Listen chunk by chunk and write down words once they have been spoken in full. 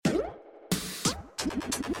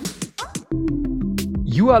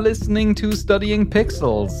You are listening to Studying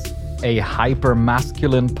Pixels, a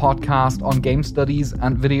hyper-masculine podcast on game studies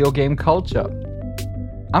and video game culture.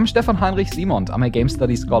 I'm Stefan Heinrich Simond. I'm a game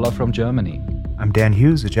studies scholar from Germany. I'm Dan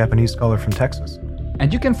Hughes, a Japanese scholar from Texas.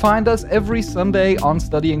 And you can find us every Sunday on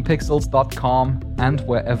studyingpixels.com and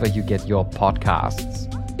wherever you get your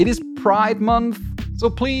podcasts. It is Pride Month,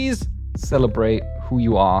 so please celebrate who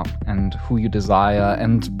you are and who you desire,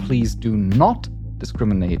 and please do not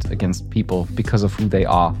discriminate against people because of who they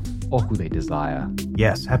are or who they desire.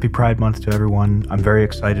 Yes, happy Pride Month to everyone. I'm very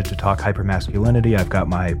excited to talk hypermasculinity. I've got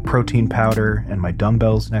my protein powder and my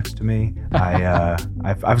dumbbells next to me. I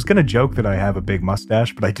was going to joke that I have a big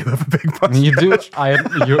mustache, but I do have a big mustache. You do?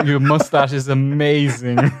 Your mustache is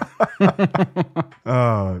amazing.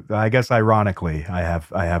 Oh, I guess ironically, I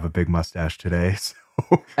have a big mustache today. So.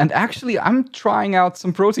 And actually, I'm trying out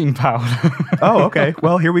some protein powder. Oh, okay.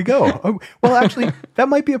 Well, here we go. Oh, well, actually, that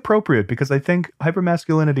might be appropriate because I think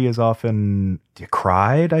hypermasculinity is often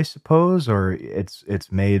decried, I suppose, or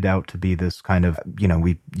it's made out to be this kind of,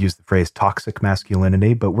 we use the phrase toxic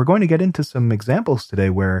masculinity, but we're going to get into some examples today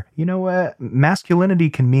where, masculinity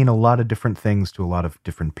can mean a lot of different things to a lot of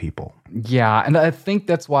different people. Yeah, and I think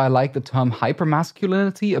that's why I like the term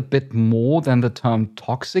hypermasculinity a bit more than the term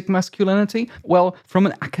toxic masculinity. Well, from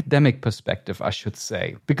an academic perspective, I should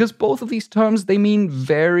say. Because both of these terms, they mean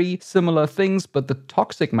very similar things, but the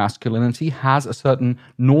toxic masculinity has a certain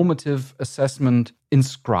normative assessment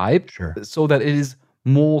inscribed, Sure, so that it is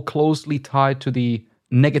more closely tied to the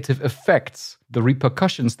negative effects, the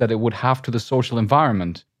repercussions that it would have to the social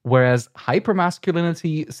environment. Whereas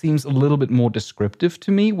hypermasculinity seems a little bit more descriptive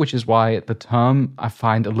to me, which is why the term I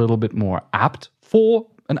find a little bit more apt for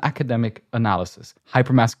an academic analysis.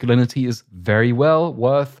 Hypermasculinity is very well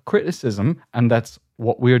worth criticism, and that's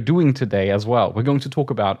what we're doing today as well. We're going to talk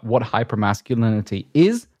about what hypermasculinity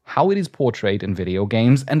is, how it is portrayed in video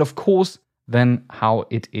games, and of course, then how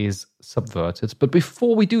it is subverted. But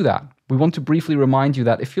before we do that, we want to briefly remind you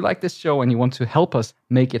that if you like this show and you want to help us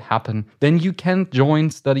make it happen, then you can join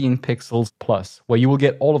Studying Pixels Plus, where you will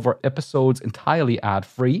get all of our episodes entirely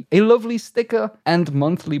ad-free, a lovely sticker, and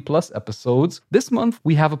monthly Plus episodes. This month,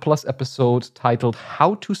 we have a Plus episode titled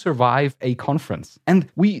How to Survive a Conference. And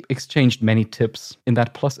we exchanged many tips in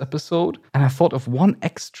that Plus episode, and I thought of one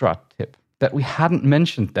extra tip that we hadn't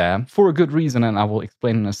mentioned there for a good reason, and I will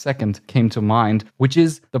explain in a second, came to mind, which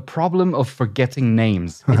is the problem of forgetting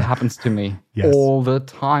names. It happens to me all the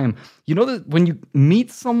time. You know that when you meet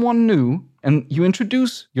someone new and you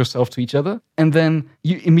introduce yourself to each other, and then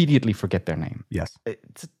you immediately forget their name. Yes.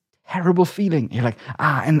 It's a terrible feeling. You're like,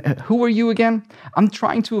 and who are you again? I'm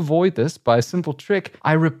trying to avoid this by a simple trick.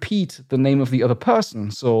 I repeat the name of the other person.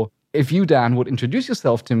 So if you, Dan, would introduce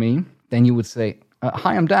yourself to me, then you would say,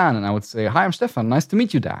 hi, I'm Dan. And I would say, hi, I'm Stefan. Nice to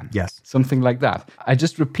meet you, Dan. Yes. Something like that. I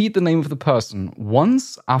just repeat the name of the person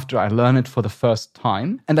once after I learn it for the first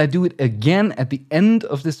time. And I do it again at the end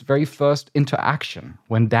of this very first interaction.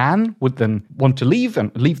 When Dan would then want to leave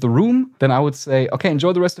and leave the room, then I would say, okay,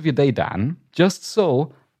 enjoy the rest of your day, Dan. Just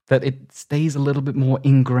so that it stays a little bit more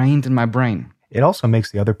ingrained in my brain. It also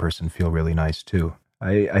makes the other person feel really nice, too.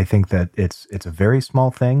 I think that it's a very small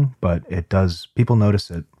thing, but people notice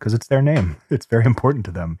it because it's their name. It's very important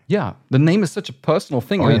to them. Yeah, the name is such a personal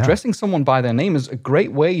thing. And addressing someone by their name is a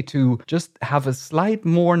great way to just have a slight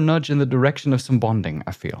more nudge in the direction of some bonding,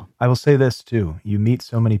 I feel. I will say this, too. You meet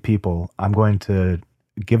so many people. I'm going to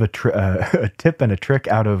give a tip and a trick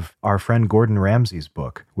out of our friend Gordon Ramsay's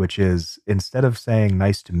book, which is instead of saying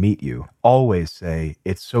nice to meet you, always say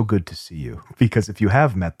it's so good to see you. Because if you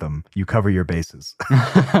have met them, you cover your bases.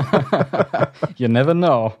 You never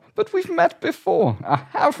know. But we've met before.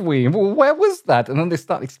 Have we? Well, where was that? And then they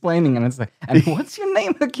start explaining, and it's like, and what's your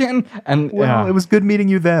name again? And it was good meeting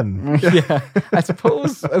you then. Yeah, I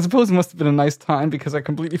suppose it must have been a nice time because I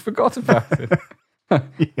completely forgot about it.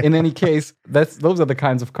 In any case, those are the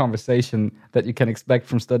kinds of conversation that you can expect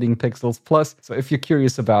from Studying Pixels Plus. So if you're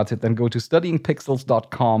curious about it, then go to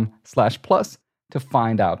studyingpixels.com/plus to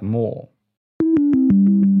find out more.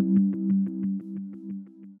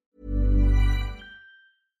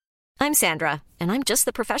 I'm Sandra, and I'm just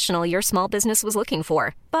the professional your small business was looking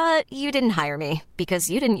for. But you didn't hire me because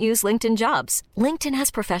you didn't use LinkedIn Jobs. LinkedIn has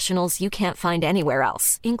professionals you can't find anywhere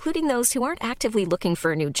else, including those who aren't actively looking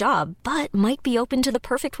for a new job, but might be open to the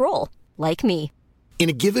perfect role, like me. In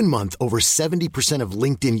a given month, over 70% of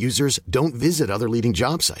LinkedIn users don't visit other leading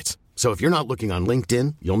job sites. So if you're not looking on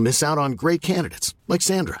LinkedIn, you'll miss out on great candidates like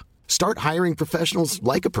Sandra. Start hiring professionals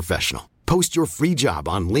like a professional. Post your free job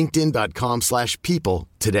on linkedin.com/people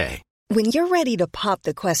today. When you're ready to pop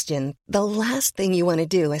the question, the last thing you want to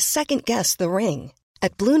do is second-guess the ring.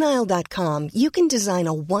 At BlueNile.com, you can design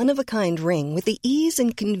a one-of-a-kind ring with the ease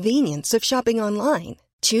and convenience of shopping online.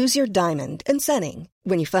 Choose your diamond and setting.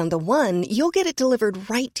 When you find the one, you'll get it delivered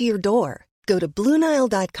right to your door. Go to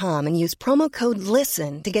BlueNile.com and use promo code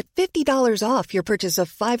LISTEN to get $50 off your purchase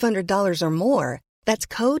of $500 or more. That's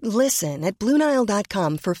code LISTEN at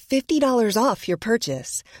BlueNile.com for $50 off your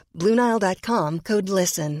purchase. BlueNile.com, code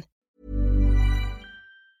LISTEN.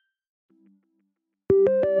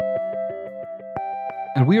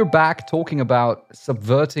 And we are back talking about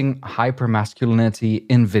subverting hypermasculinity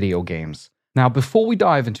in video games. Now, before we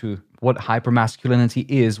dive into what hypermasculinity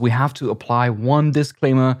is, we have to apply one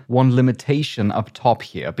disclaimer, one limitation up top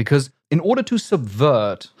here, because in order to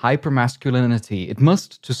subvert hypermasculinity, it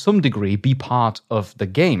must, to some degree, be part of the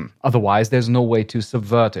game. Otherwise, there's no way to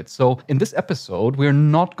subvert it. So in this episode, we're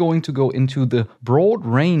not going to go into the broad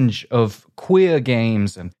range of queer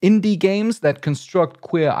games and indie games that construct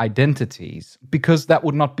queer identities, because that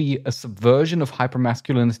would not be a subversion of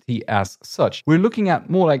hypermasculinity as such. We're looking at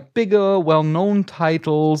more like bigger, well-known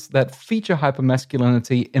titles that feature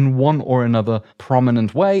hypermasculinity in one or another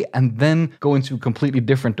prominent way, and then go into a completely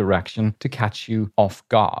different direction to catch you off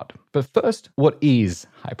guard. But first, what is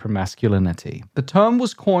hypermasculinity? The term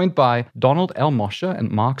was coined by Donald L. Mosher and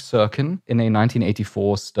Mark Serkin in a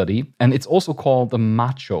 1984 study, and it's also called the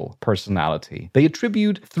macho personality. They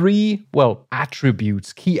attribute three,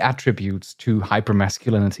 key attributes to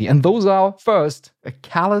hypermasculinity, and those are, first, a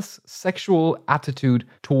callous sexual attitude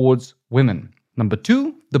towards women. Number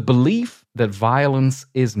two, the belief that violence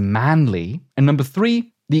is manly. And number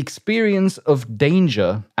three, the experience of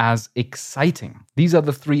danger as exciting. These are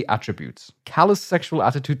the three attributes: callous sexual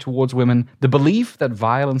attitude towards women, the belief that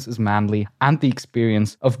violence is manly, and the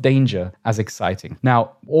experience of danger as exciting.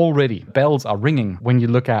 Now, already bells are ringing when you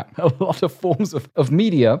look at a lot of forms of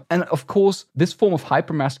media. And of course, this form of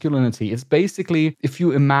hypermasculinity is basically, if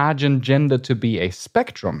you imagine gender to be a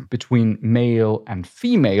spectrum between male and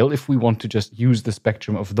female, if we want to just use the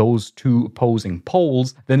spectrum of those two opposing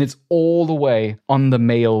poles, then it's all the way on the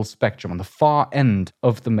male spectrum, on the far end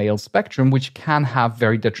of the male spectrum, which can have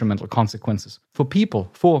very detrimental consequences for people,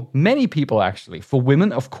 for many people actually. For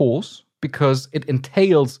women, of course, because it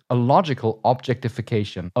entails a logical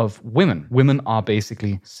objectification of women. Women are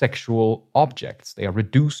basically sexual objects. They are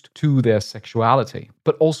reduced to their sexuality.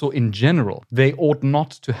 But also in general, they ought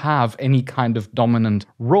not to have any kind of dominant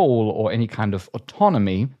role or any kind of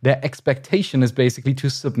autonomy. Their expectation is basically to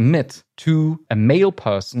submit to a male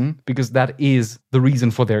person because that is the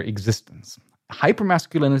reason for their existence.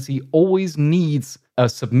 Hypermasculinity always needs a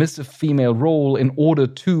submissive female role in order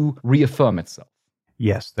to reaffirm itself.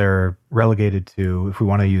 Yes, they're relegated to, if we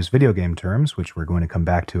want to use video game terms, which we're going to come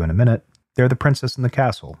back to in a minute, they're the princess in the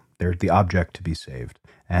castle. They're the object to be saved.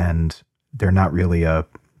 And they're not really a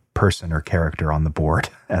person or character on the board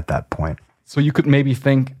at that point. So you could maybe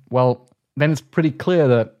think, well, then it's pretty clear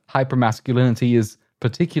that hypermasculinity is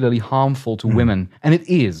particularly harmful to women. And it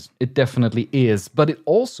is. It definitely is. But it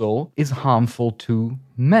also is harmful to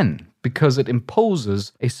men, because it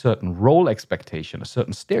imposes a certain role expectation, a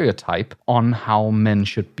certain stereotype on how men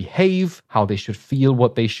should behave, how they should feel,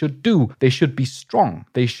 what they should do. They should be strong.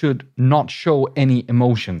 They should not show any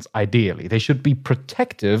emotions, ideally. They should be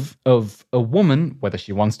protective of a woman, whether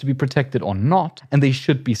she wants to be protected or not, and they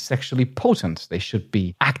should be sexually potent. They should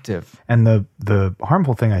be active. And the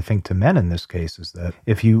harmful thing, I think, to men in this case is that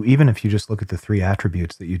even if you just look at the three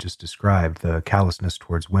attributes that you just described, the callousness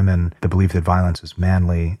towards women, the belief that violence is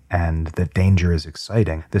manly, and that danger is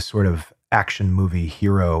exciting, this sort of action movie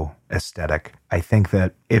hero aesthetic, I think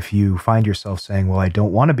that if you find yourself saying, well, I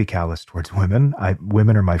don't want to be callous towards women,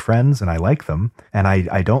 women are my friends and I like them, and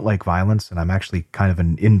I don't like violence and I'm actually kind of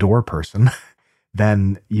an indoor person,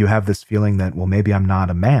 then you have this feeling that, well, maybe I'm not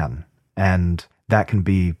a man. And that can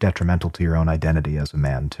be detrimental to your own identity as a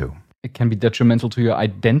man too. It can be detrimental to your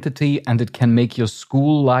identity, and it can make your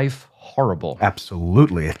school life horrible.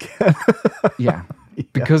 Absolutely it can. Yeah.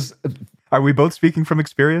 Because are we both speaking from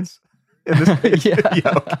experience in this case?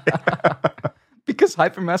 Yeah. Okay. Because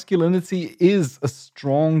hypermasculinity is a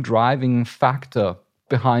strong driving factor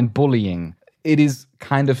behind bullying. It is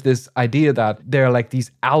kind of this idea that there are like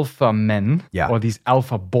these alpha men or these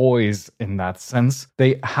alpha boys in that sense.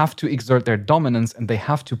 They have to exert their dominance and they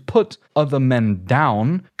have to put other men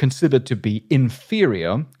down, considered to be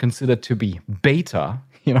inferior, considered to be beta,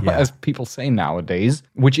 as people say nowadays,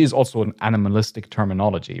 which is also an animalistic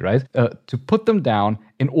terminology, right? To put them down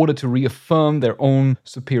in order to reaffirm their own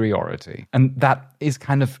superiority. And that is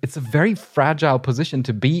it's a very fragile position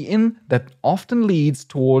to be in that often leads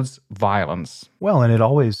towards violence. Well, and it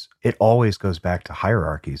always goes back to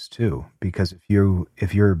hierarchies too, because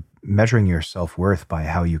if you're measuring your self-worth by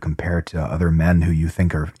how you compare to other men who you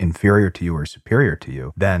think are inferior to you or superior to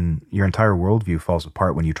you, then your entire worldview falls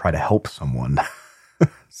apart when you try to help someone.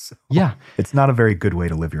 So it's not a very good way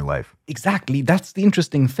to live your life. Exactly. That's the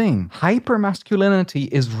interesting thing. Hypermasculinity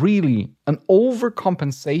is really an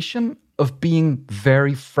overcompensation of being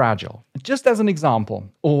very fragile. Just as an example,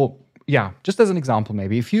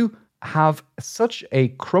 maybe, if you have such a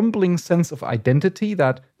crumbling sense of identity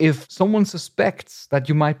that if someone suspects that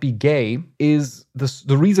you might be gay is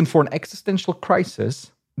the reason for an existential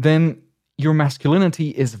crisis, then your masculinity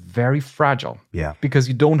is very fragile. Yeah. Because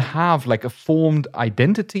you don't have like a formed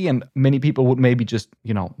identity, and many people would maybe just,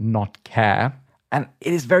 not care. And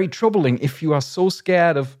it is very troubling if you are so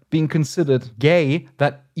scared of being considered gay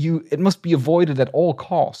that it must be avoided at all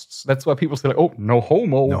costs. That's why people say like, oh, no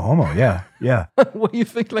homo. No homo, yeah. What do you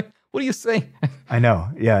think? Like, what do you say? I know.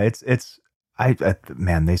 Yeah,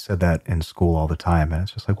 man, they said that in school all the time. And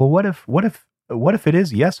it's just like, well, what if it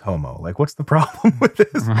is yes homo? Like, what's the problem with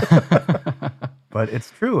this? But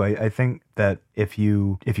it's true. I think that if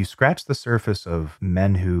you scratch the surface of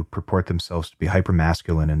men who purport themselves to be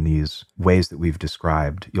hypermasculine in these ways that we've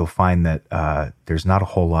described, you'll find that there's not a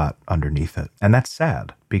whole lot underneath it. And that's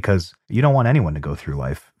sad, because you don't want anyone to go through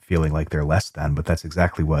life feeling like they're less than, but that's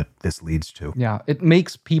exactly what this leads to. Yeah, it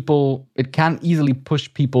can easily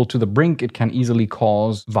push people to the brink. It can easily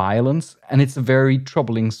cause violence. And it's a very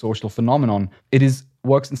troubling social phenomenon.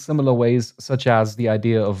 Works in similar ways, such as the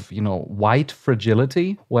idea of, white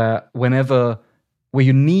fragility, where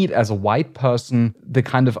you need as a white person the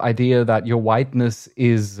kind of idea that your whiteness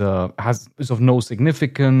is of no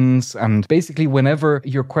significance. And basically whenever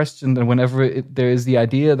you're questioned and whenever there is the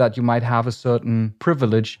idea that you might have a certain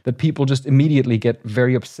privilege, that people just immediately get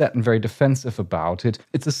very upset and very defensive about it.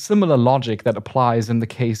 It's a similar logic that applies in the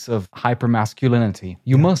case of hypermasculinity.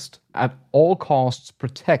 You must at all costs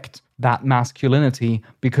protect that masculinity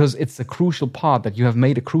because it's a crucial part that you have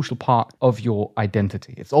made a crucial part of your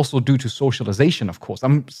identity. It's also due to socialization, of course.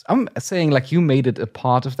 I'm saying like you made it a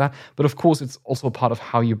part of that, but of course it's also a part of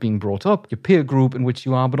how you're being brought up, your peer group in which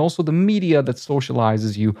you are, but also the media that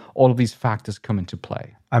socializes you. All of these factors come into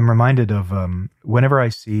play. I'm reminded of whenever I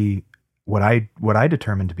see what I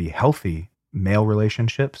determine to be healthy male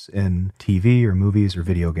relationships in TV or movies or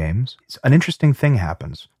video games, an interesting thing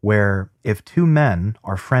happens where if two men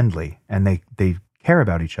are friendly and they care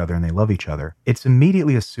about each other and they love each other, it's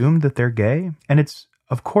immediately assumed that they're gay. And it's,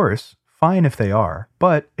 of course, fine if they are,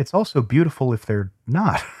 but it's also beautiful if they're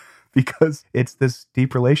not. Because it's this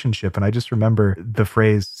deep relationship. And I just remember the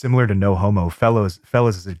phrase, similar to no homo, fellas,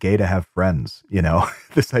 is it gay to have friends?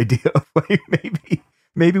 This idea of like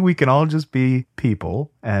maybe we can all just be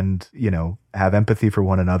people and, have empathy for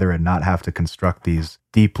one another and not have to construct these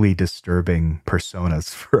deeply disturbing personas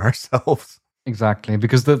for ourselves. Exactly,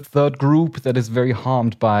 because the third group that is very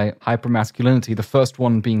harmed by hypermasculinity, the first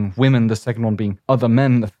one being women, the second one being other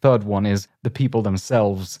men, the third one is the people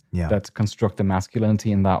themselves that construct the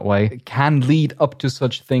masculinity in that way. It can lead up to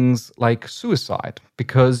such things like suicide,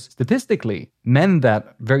 because statistically, men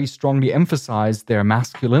that very strongly emphasize their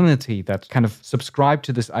masculinity, that kind of subscribe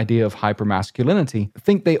to this idea of hypermasculinity,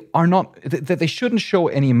 think that they shouldn't show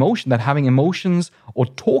any emotion, that having emotions or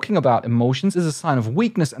talking about emotions is a sign of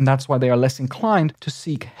weakness, and that's why they are less inclined to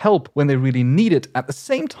seek help when they really need it. At the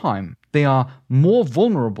same time, they are more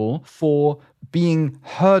vulnerable for being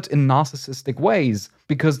hurt in narcissistic ways,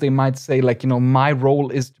 because they might say like, my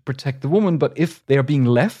role is to protect the woman, but if they are being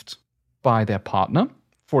left by their partner,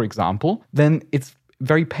 for example, then it's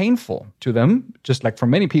very painful to them. Just like for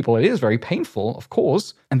many people, it is very painful, of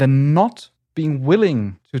course. And they're not being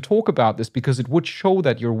willing to talk about this because it would show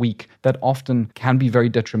that you're weak. That often can be very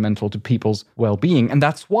detrimental to people's well-being. And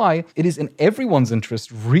that's why it is in everyone's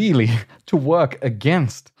interest, really, to work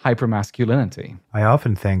against hypermasculinity. I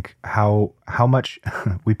often think how much,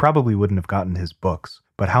 we probably wouldn't have gotten his books,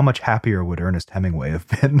 but how much happier would Ernest Hemingway have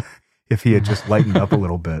been if he had just lightened up a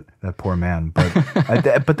little bit, that poor man.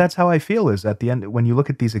 But that's how I feel, is at the end, when you look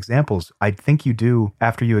at these examples, I think you do,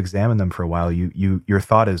 after you examine them for a while, your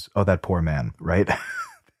thought is, oh, that poor man, right?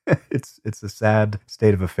 It's a sad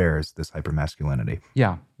state of affairs, this hypermasculinity.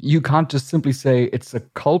 Yeah. You can't just simply say it's a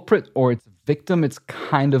culprit or it's a victim. It's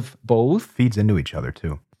kind of both. Feeds into each other,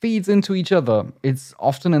 too. Feeds into each other. It's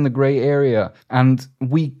often in the gray area. And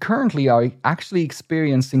we currently are actually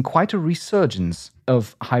experiencing quite a resurgence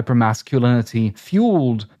of hypermasculinity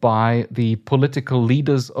fueled by the political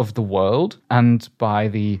leaders of the world and by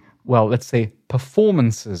the, well, let's say,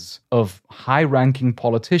 performances of high-ranking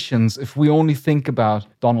politicians. If we only think about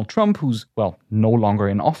Donald Trump, who's, well, no longer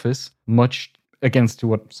in office, much against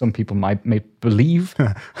what some people may believe.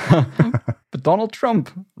 But Donald Trump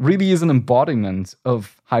really is an embodiment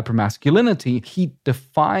of hypermasculinity. He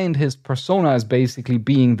defined his persona as basically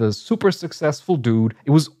being the super successful dude.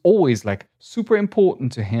 It was always like super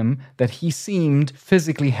important to him that he seemed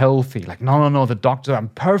physically healthy. Like, no, the doctor, I'm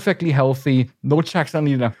perfectly healthy. No checks on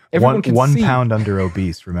you. Everyone can see. 1 pound under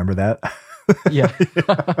obese. Remember that? Yeah.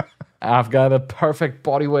 I've got a perfect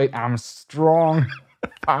body weight. I'm strong.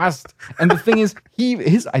 Fast. And the thing is,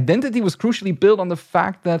 his identity was crucially built on the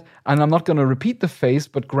fact that, and I'm not going to repeat the phrase,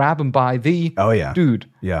 but grab him by the dude.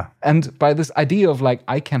 Yeah. And by this idea of like,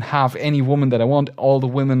 I can have any woman that I want, all the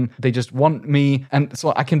women, they just want me. And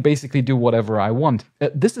so I can basically do whatever I want.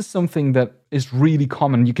 This is something that is really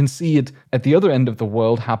common. You can see it at the other end of the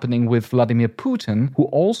world happening with Vladimir Putin, who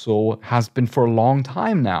also has been for a long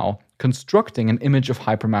time now constructing an image of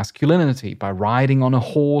hypermasculinity by riding on a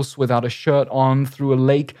horse without a shirt on through a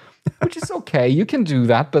lake, which is okay. You can do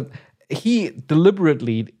that. But he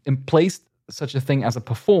deliberately placed such a thing as a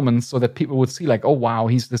performance so that people would see like, oh, wow,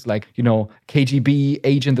 he's this like, KGB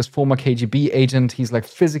agent, this former KGB agent. He's like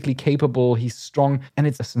physically capable. He's strong. And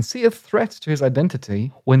it's a sincere threat to his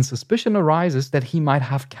identity when suspicion arises that he might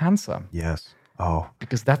have cancer. Yes. Oh.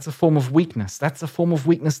 Because that's a form of weakness. That's a form of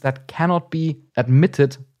weakness that cannot be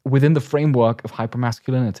admitted within the framework of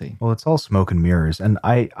hypermasculinity. Well, it's all smoke and mirrors. And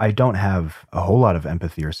I don't have a whole lot of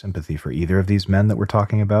empathy or sympathy for either of these men that we're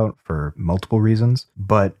talking about for multiple reasons.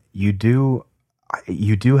 But you do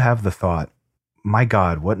have the thought, my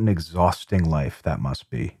God, what an exhausting life that must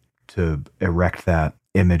be to erect that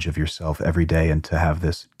image of yourself every day and to have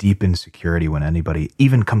this deep insecurity when anybody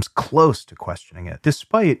even comes close to questioning it.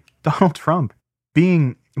 Despite Donald Trump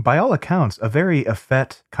being, by all accounts, a very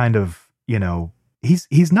effete kind of,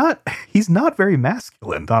 He's not very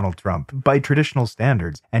masculine, Donald Trump, by traditional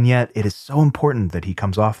standards. And yet it is so important that he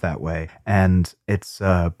comes off that way. And it's,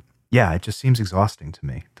 it just seems exhausting to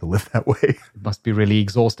me to live that way. It must be really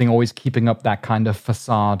exhausting, always keeping up that kind of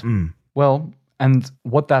facade. Well, and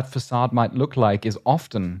what that facade might look like is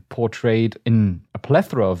often portrayed in a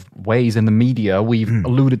plethora of ways in the media. We've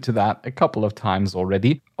alluded to that a couple of times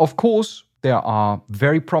already. Of course, there are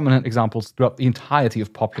very prominent examples throughout the entirety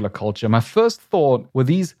of popular culture. My first thought were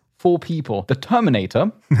these 4 people: the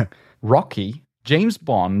Terminator, Rocky, James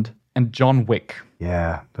Bond, and John Wick.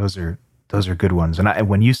 Yeah, those are good ones. And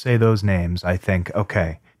when you say those names, I think,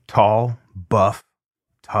 okay, tall, buff,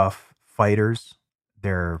 tough fighters.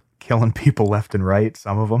 They're killing people left and right,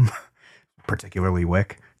 some of them, particularly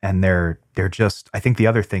Wick. And they're just, I think the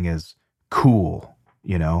other thing is cool,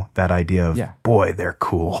 that idea of, boy, they're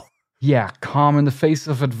cool. Yeah, calm in the face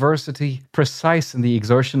of adversity, precise in the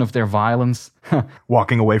exertion of their violence.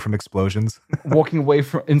 Walking away from explosions. Walking away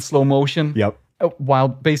in slow motion. Yep.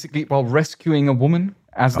 While rescuing a woman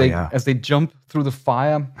as they jump through the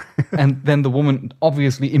fire. And then the woman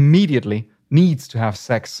obviously immediately needs to have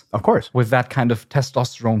sex. Of course. With that kind of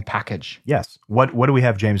testosterone package. Yes. What do we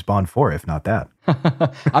have James Bond for, if not that?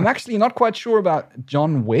 I'm actually not quite sure about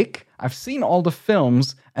John Wick. I've seen all the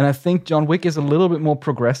films, and I think John Wick is a little bit more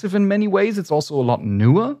progressive in many ways. It's also a lot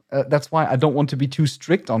newer. That's why I don't want to be too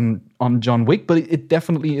strict on John Wick, but it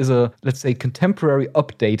definitely is a, let's say, contemporary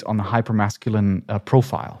update on the hypermasculine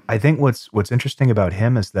profile. I think what's interesting about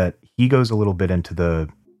him is that he goes a little bit into the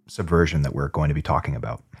subversion that we're going to be talking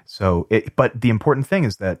about. But the important thing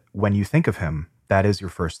is that when you think of him, that is your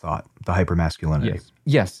first thought, the hypermasculinity.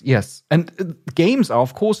 Yes. And games are,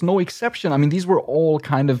 of course, no exception. I mean, these were all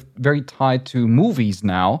kind of very tied to movies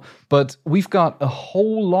now, but we've got a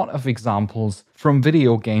whole lot of examples from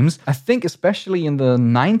video games. I think especially in the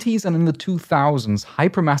 90s and in the 2000s,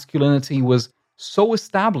 hypermasculinity was so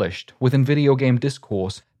established within video game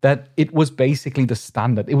discourse that it was basically the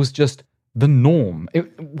standard. It was just the norm.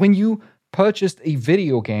 When you purchased a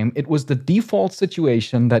video game, it was the default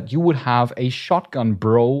situation that you would have a shotgun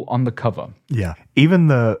bro on the cover. Yeah. Even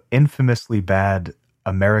the infamously bad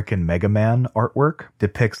American Mega Man artwork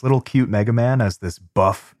depicts little cute Mega Man as this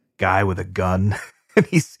buff guy with a gun. And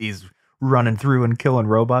he's running through and killing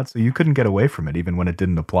robots, so you couldn't get away from it even when it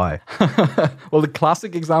didn't apply. Well, the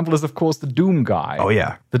classic example is, of course, the Doom guy. Oh,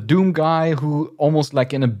 yeah. The Doom guy who almost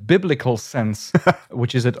like in a biblical sense,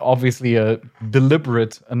 which is obviously a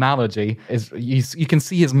deliberate analogy, is you can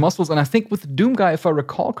see his muscles. And I think with the Doom guy, if I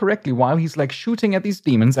recall correctly, while he's like shooting at these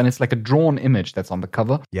demons, and it's like a drawn image that's on the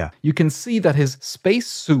cover, you can see that his space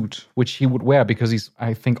suit, which he would wear because he's,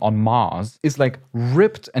 I think, on Mars, is like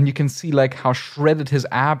ripped, and you can see like how shredded his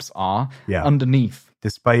abs are underneath.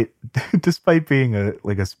 Despite being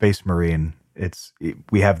a space marine,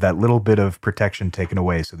 we have that little bit of protection taken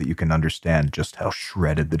away so that you can understand just how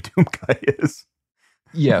shredded the Doom guy is.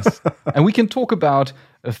 Yes. And we can talk about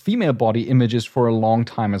female body images for a long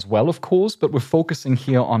time as well, of course, but we're focusing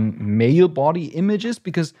here on male body images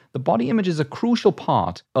because the body image is a crucial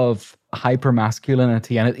part of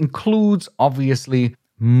hypermasculinity, and it includes, obviously,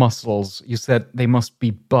 muscles. You said they must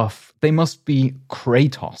be buff. They must be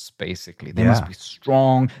Kratos, basically. They must be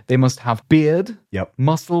strong. They must have beard,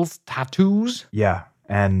 muscles, tattoos. Yeah,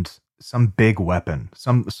 and some big weapon,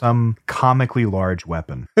 some comically large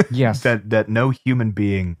weapon. Yes. that no human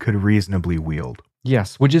being could reasonably wield.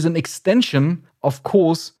 Yes, which is an extension, of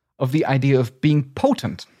course, of the idea of being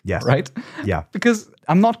potent. Yes. Right? Yeah. Because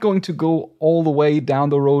I'm not going to go all the way down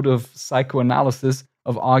the road of psychoanalysis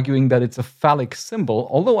of arguing that it's a phallic symbol,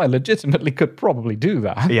 although I legitimately could probably do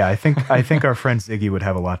that. Yeah, I think our friend Ziggy would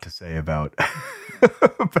have a lot to say about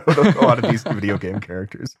a lot of these video game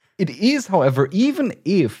characters. It is, however, even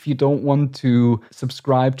if you don't want to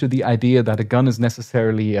subscribe to the idea that a gun is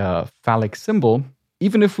necessarily a phallic symbol,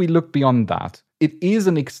 even if we look beyond that, it is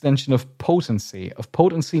an extension of potency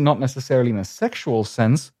not necessarily in a sexual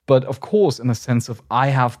sense, but of course in the sense of I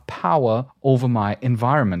have power over my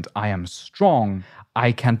environment. I am strong.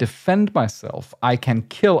 I can defend myself. I can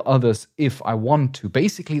kill others if I want to.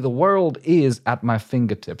 Basically, the world is at my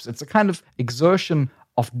fingertips. It's a kind of exertion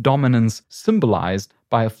of dominance symbolized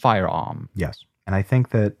by a firearm. Yes. And I think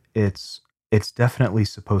that it's definitely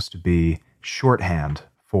supposed to be shorthand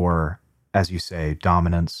for, as you say,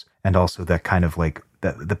 dominance, and also that kind of like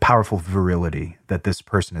the powerful virility that this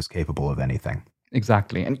person is capable of anything.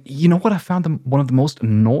 Exactly. And you know what I found one of the most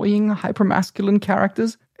annoying hypermasculine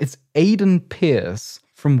characters? It's Aiden Pierce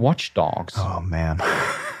from Watch Dogs. Oh, man.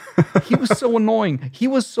 He was so annoying. He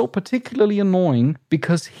was so particularly annoying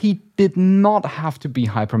because he did not have to be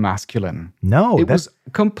hypermasculine. No. It was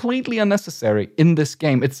completely unnecessary in this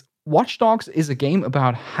game. Watch Dogs is a game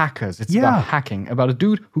about hackers. It's about hacking, about a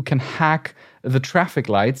dude who can hack the traffic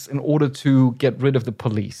lights in order to get rid of the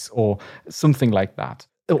police or something like that.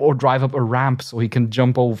 Or drive up a ramp so he can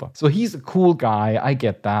jump over. So he's a cool guy, I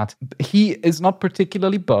get that. He is not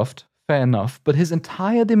particularly buffed, fair enough, but his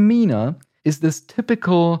entire demeanor is this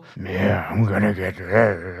typical, I'm gonna get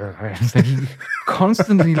there. He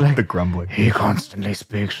constantly like... the grumbling. He constantly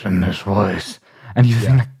speaks in this voice. And you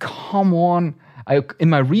think, like, come on. In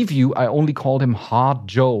my review, I only called him Hard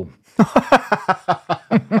Joe.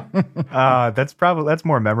 That's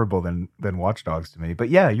more memorable than Watch Dogs to me. But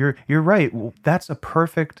yeah, you're right. Well, that's a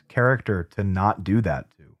perfect character to not do that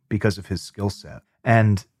to because of his skill set.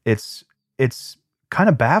 And it's kind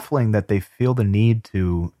of baffling that they feel the need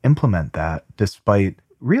to implement that despite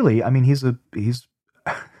really, I mean, he's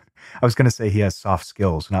I was going to say he has soft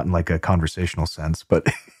skills, not in like a conversational sense, but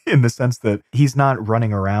in the sense that he's not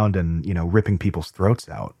running around and, ripping people's throats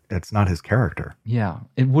out. It's not his character. Yeah,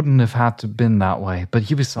 it wouldn't have had to been that way. But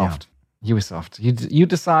Ubisoft, you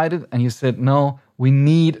decided and you said, no, we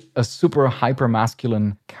need a super hyper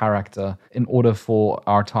masculine character in order for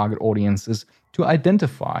our target audiences to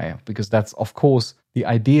identify, because that's, of course, the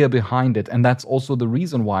idea behind it. And that's also the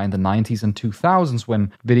reason why in the 90s and 2000s, when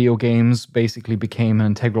video games basically became an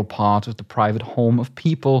integral part of the private home of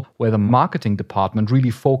people, where the marketing department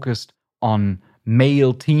really focused on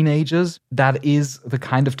male teenagers, that is the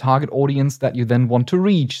kind of target audience that you then want to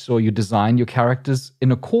reach. So you design your characters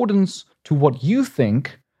in accordance to what you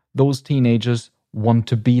think those teenagers want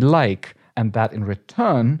to be like. And that in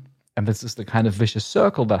return, and this is the kind of vicious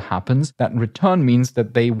circle that happens, that in return means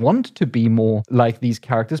that they want to be more like these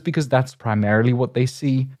characters because that's primarily what they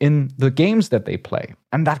see in the games that they play.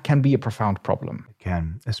 And that can be a profound problem. It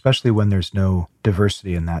can, especially when there's no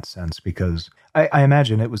diversity in that sense, because I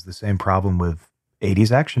imagine it was the same problem with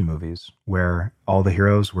 80s action movies, where all the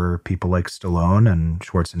heroes were people like Stallone and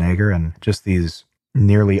Schwarzenegger and just these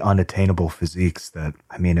nearly unattainable physiques that,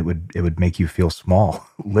 I mean, it would make you feel small,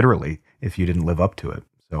 literally, if you didn't live up to it.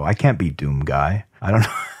 So I can't be Doom Guy. I don't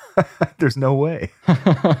know. There's no way.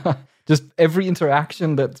 Just every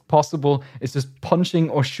interaction that's possible is just punching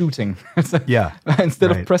or shooting. Like, yeah.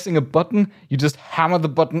 Instead of pressing a button, you just hammer the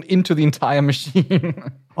button into the entire machine.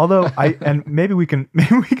 Although and maybe we can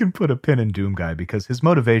put a pin in Doomguy because his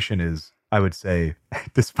motivation is, I would say,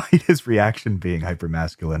 despite his reaction being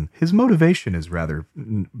hypermasculine, his motivation is rather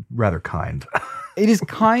kind. It is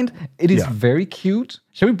kind. It is very cute.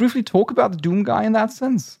 Shall we briefly talk about the Doomguy in that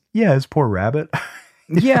sense? Yeah, his poor rabbit.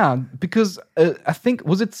 Yeah, because I think,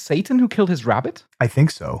 was it Satan who killed his rabbit? I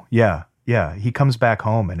think so. Yeah. He comes back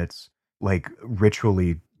home and it's like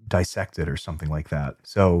ritually dissected or something like that.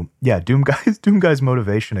 So yeah, Doomguy's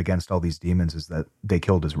motivation against all these demons is that they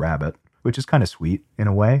killed his rabbit, which is kind of sweet in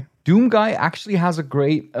a way. Doomguy actually has a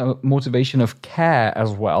great motivation of care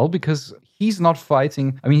as well, because he's not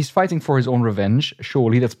fighting. I mean, he's fighting for his own revenge.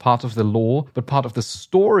 Surely that's part of the lore, but part of the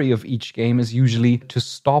story of each game is usually to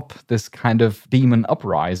stop this kind of demon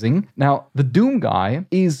uprising. Now, the Doomguy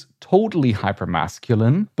is totally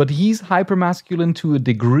hypermasculine, but he's hypermasculine to a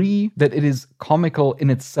degree that it is comical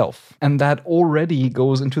in itself. And that already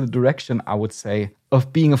goes into the direction, I would say,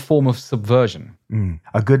 of being a form of subversion.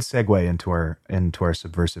 A good segue into our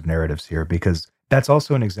subversive narratives here, because that's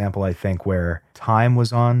also an example, I think, where time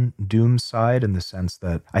was on Doom's side in the sense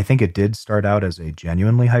that I think it did start out as a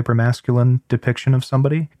genuinely hypermasculine depiction of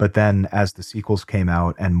somebody, but then as the sequels came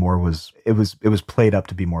out and more it was played up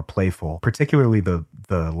to be more playful, particularly the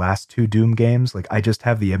last two Doom games. Like, I just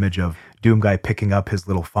have the image of Doomguy picking up his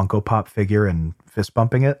little Funko Pop figure and fist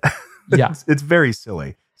bumping it. Yeah. It's very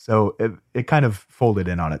silly. So it kind of folded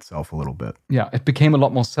in on itself a little bit. Yeah, it became a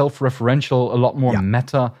lot more self-referential, a lot more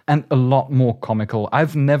meta, and a lot more comical.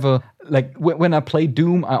 I've never, like, when I play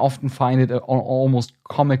Doom, I often find it an almost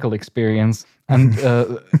comical experience. And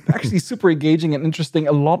actually super engaging and interesting,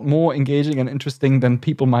 a lot more engaging and interesting than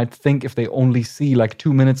people might think if they only see like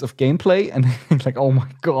 2 minutes of gameplay and think like, oh my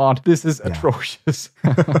God, this is atrocious.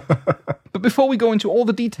 But before we go into all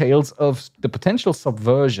the details of the potential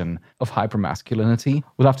subversion of hypermasculinity,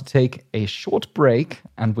 we'll have to take a short break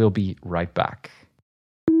and we'll be right back.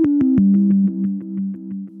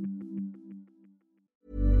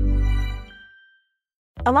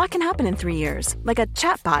 A lot can happen in 3 years, like a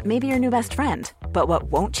chatbot may be your new best friend. But what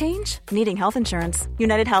won't change? Needing health insurance.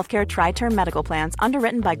 United Healthcare Tri-Term Medical Plans,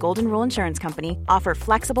 underwritten by Golden Rule Insurance Company, offer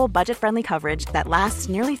flexible, budget-friendly coverage that lasts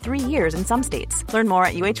nearly 3 years in some states. Learn more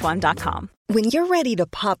at uh1.com. When you're ready to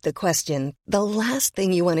pop the question, the last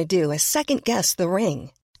thing you want to do is second-guess the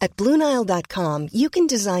ring. At BlueNile.com, you can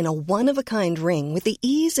design a one-of-a-kind ring with the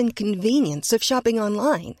ease and convenience of shopping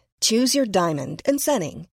online. Choose your diamond and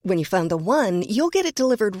setting. When you find the one, you'll get it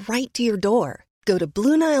delivered right to your door. Go to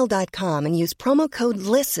BlueNile.com and use promo code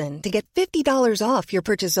LISTEN to get $50 off your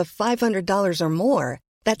purchase of $500 or more.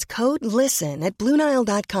 That's code LISTEN at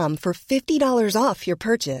BlueNile.com for $50 off your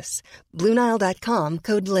purchase. BlueNile.com,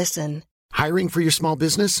 code LISTEN. Hiring for your small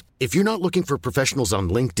business? If you're not looking for professionals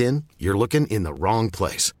on LinkedIn, you're looking in the wrong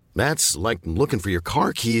place. That's like looking for your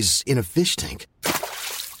car keys in a fish tank.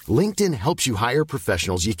 LinkedIn helps you hire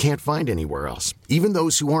professionals you can't find anywhere else, even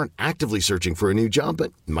those who aren't actively searching for a new job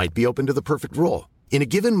but might be open to the perfect role. In a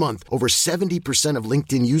given month, over 70% of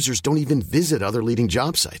LinkedIn users don't even visit other leading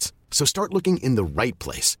job sites. So start looking in the right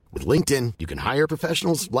place. With LinkedIn, you can hire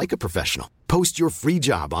professionals like a professional. Post your free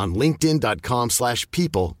job on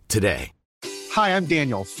linkedin.com/people today. Hi, I'm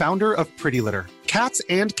Daniel, founder of Pretty Litter. Cats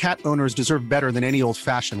and cat owners deserve better than any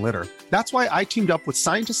old-fashioned litter. That's why I teamed up with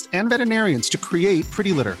scientists and veterinarians to create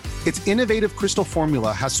Pretty Litter. Its innovative crystal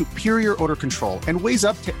formula has superior odor control and weighs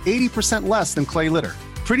up to 80% less than clay litter.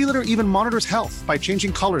 Pretty Litter even monitors health by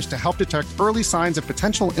changing colors to help detect early signs of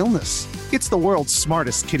potential illness. It's the world's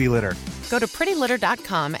smartest kitty litter. Go to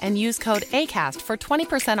prettylitter.com and use code ACAST for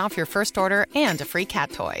 20% off your first order and a free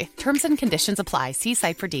cat toy. Terms and conditions apply. See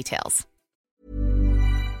site for details.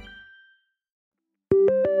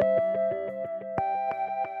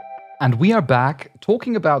 And we are back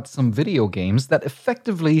talking about some video games that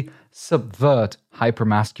effectively subvert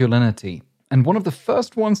hypermasculinity. And one of the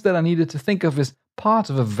first ones that I needed to think of is part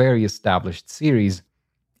of a very established series.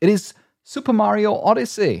 It is Super Mario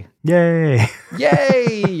Odyssey. Yay!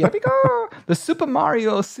 Yay! Here we go! The Super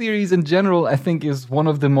Mario series in general, I think, is one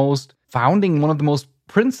of the most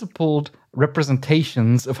principled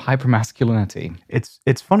representations of hypermasculinity.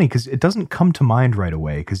 It's funny because it doesn't come to mind right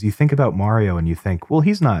away, because you think about Mario and you think, well,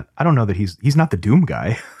 I don't know that he's not the Doom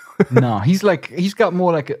guy. No, he's got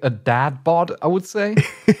more like a dad bod, I would say.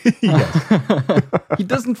 Yes. He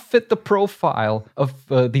doesn't fit the profile of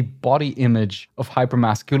the body image of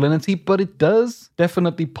hypermasculinity, but it does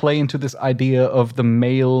definitely play into this idea of the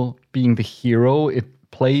male being the hero. It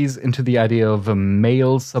plays into the idea of a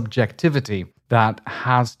male subjectivity that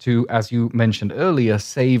has to, as you mentioned earlier,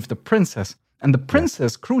 save the princess. And the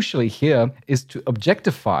princess, crucially here, is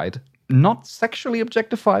objectified not sexually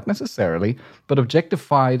objectified necessarily, but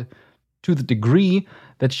objectified to the degree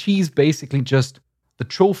that she's basically just the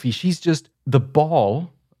trophy. She's just the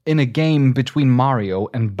ball in a game between Mario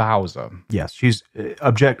and Bowser. Yes, she's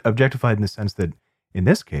objectified in the sense that in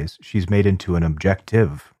this case, she's made into an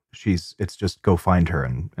objective. It's just go find her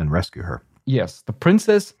and rescue her. Yes, the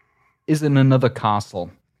princess is in another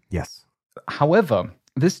castle. Yes. However,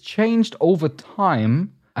 this changed over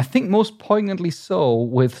time, I think most poignantly so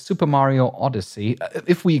with Super Mario Odyssey.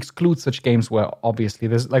 If we exclude such games where obviously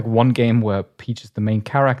there's like one game where Peach is the main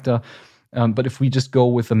character, but if we just go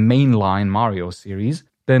with the mainline Mario series,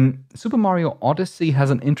 then Super Mario Odyssey has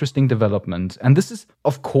an interesting development. And this is,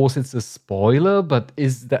 of course, it's a spoiler, but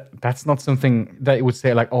that's not something that it would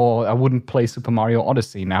say like, oh, I wouldn't play Super Mario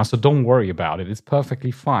Odyssey now, so don't worry about it. It's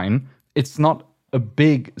perfectly fine. It's not a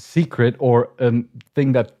big secret or a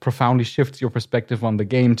thing that profoundly shifts your perspective on the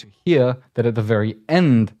game to hear that at the very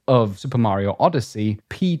end of Super Mario Odyssey,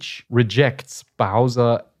 Peach rejects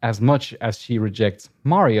Bowser as much as she rejects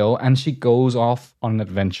Mario, and she goes off on an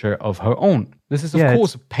adventure of her own. This is, of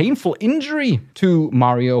course, a painful injury to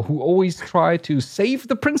Mario, who always tried to save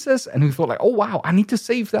the princess and who thought like, oh, wow, I need to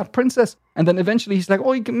save that princess. And then eventually he's like,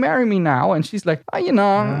 oh, you can marry me now. And she's like, oh,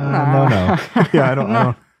 nah. No. Yeah, I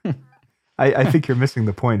don't. I think you're missing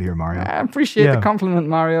the point here, Mario. I appreciate the compliment,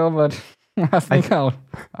 Mario, but I think I'll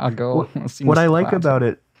go. What I like about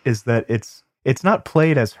it is that it's not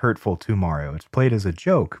played as hurtful to Mario. It's played as a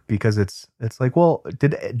joke because it's like, well,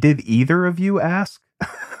 did either of you ask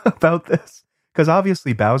about this? Because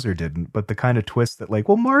obviously Bowser didn't, but the kind of twist that like,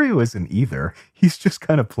 well, Mario isn't either. He's just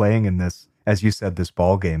kind of playing in this, as you said, this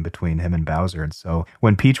ball game between him and Bowser. And so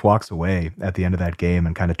when Peach walks away at the end of that game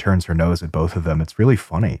and kind of turns her nose at both of them, it's really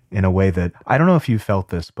funny in a way that, I don't know if you felt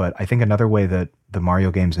this, but I think another way that the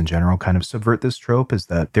Mario games in general kind of subvert this trope is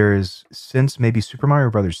that there's, since maybe Super Mario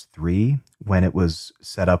Bros. 3, when it was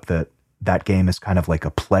set up that game is kind of like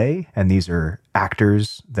a play, and these are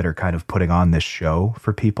actors that are kind of putting on this show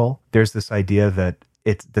for people. There's this idea that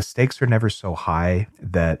the stakes are never so high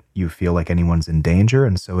that you feel like anyone's in danger,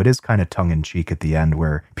 and so it is kind of tongue-in-cheek at the end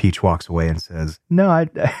where Peach walks away and says, no, I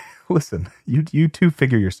listen, you two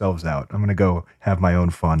figure yourselves out. I'm going to go have my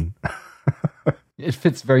own fun. It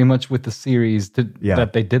fits very much with the series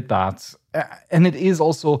that they did that. And it is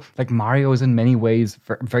also, like, Mario is in many ways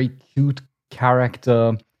a very cute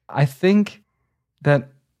character. I think that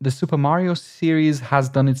the Super Mario series has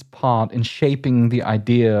done its part in shaping the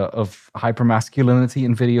idea of hypermasculinity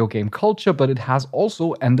in video game culture, but it has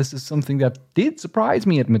also, and this is something that did surprise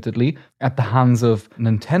me admittedly, at the hands of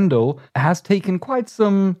Nintendo, has taken quite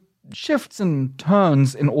some shifts and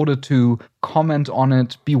turns in order to comment on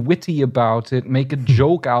it, be witty about it, make a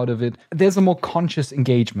joke out of it. There's a more conscious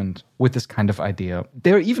engagement with this kind of idea.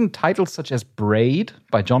 There are even titles such as Braid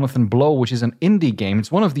by Jonathan Blow, which is an indie game.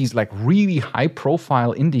 It's one of these like really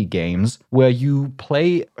high-profile indie games where you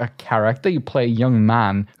play a character, you play a young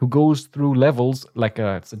man who goes through levels like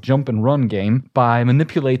it's a jump and run game by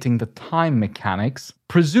manipulating the time mechanics,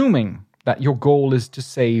 presuming that your goal is to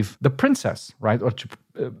save the princess, right? Or to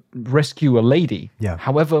rescue a lady. Yeah.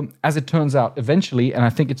 However, as it turns out eventually, and I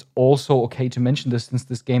think it's also okay to mention this since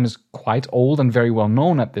this game is quite old and very well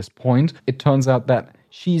known at this point, it turns out that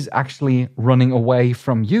she's actually running away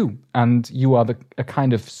from you, and you are a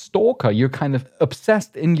kind of stalker. You're kind of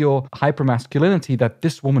obsessed in your hypermasculinity that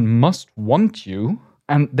this woman must want you,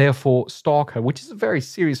 and therefore stalk her, which is a very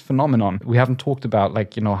serious phenomenon. We haven't talked about,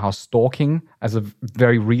 like, you know, how stalking as a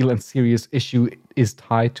very real and serious issue is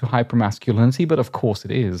tied to hypermasculinity, but of course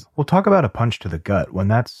it is. We'll talk about a punch to the gut. When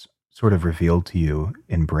that's sort of revealed to you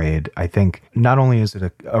in Braid, I think not only is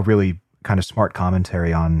it a really kind of smart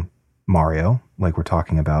commentary on Mario, like we're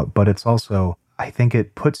talking about, but it's also, I think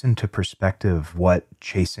it puts into perspective what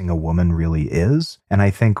chasing a woman really is. And I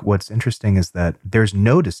think what's interesting is that there's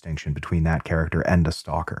no distinction between that character and a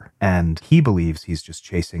stalker. And he believes he's just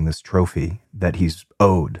chasing this trophy that he's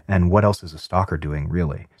owed. And what else is a stalker doing,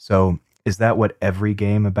 really? So is that what every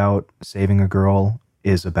game about saving a girl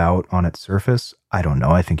is about on its surface? I don't know.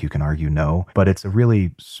 I think you can argue no. But it's a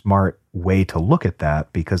really smart way to look at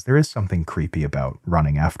that, because there is something creepy about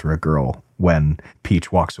running after a girl when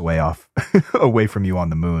Peach walks away from you on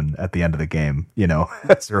the moon at the end of the game. You know,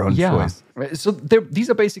 that's her own choice. So these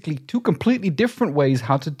are basically two completely different ways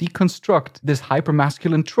how to deconstruct this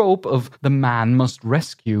hypermasculine trope of the man must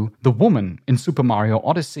rescue the woman. In Super Mario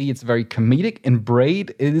Odyssey, it's very comedic. In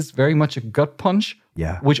Braid, it is very much a gut punch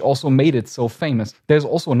Yeah. which also made it so famous. There's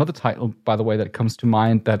also another title, by the way, that comes to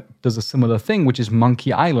mind that does a similar thing, which is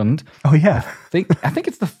Monkey Island. Oh, yeah. I think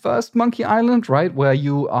it's the first Monkey Island, right? Where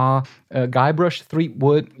you are Guybrush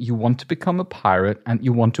Threepwood, you want to become a pirate, and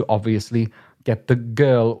you want to obviously get the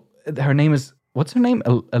girl. Her name is, what's her name?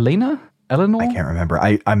 Elena? Eleanor? I can't remember.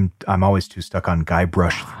 I'm always too stuck on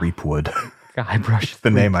Guybrush Threepwood. Guybrush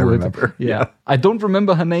the name I remember. Yeah. I don't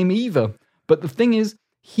remember her name either. But the thing is,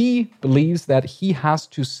 he believes that he has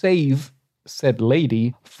to save said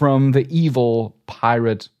lady from the evil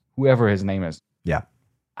pirate, whoever his name is. Yeah.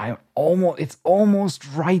 It's almost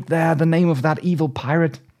right there, the name of that evil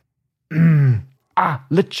pirate.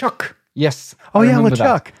 LeChuck. Yes. Oh, I yeah, remember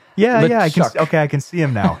LeChuck. that. Yeah, LeChuck. I can see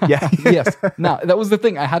him now. Yeah. Yes. Now, that was the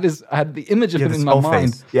thing. I had the image of him in my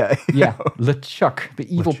mind. Face. Yeah. Yeah. LeChuck,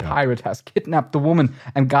 the evil pirate, has kidnapped the woman.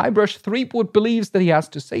 And Guybrush Threepwood believes that he has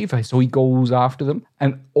to save her. So he goes after them.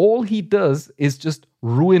 And all he does is just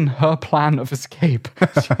ruin her plan of escape.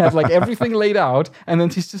 She has like everything laid out. And then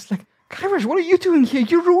she's just like, Guybrush, what are you doing here?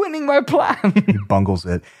 You're ruining my plan. He bungles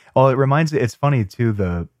it. Well, it's funny too,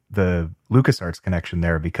 the LucasArts connection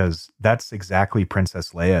there, because that's exactly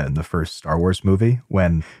Princess Leia in the first Star Wars movie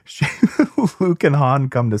when Luke and Han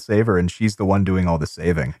come to save her and she's the one doing all the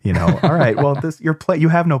saving. You know, all right, well, you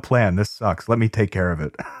have no plan. This sucks. Let me take care of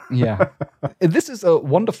it. Yeah. This is a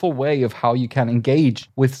wonderful way of how you can engage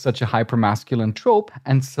with such a hypermasculine trope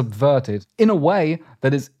and subvert it in a way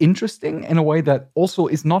that is interesting, in a way that also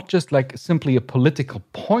is not just like simply a political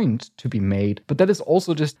point to be made, but that is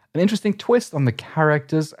also just an interesting twist on the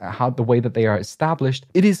characters, the way that they are established.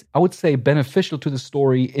 It is, I would say, beneficial to the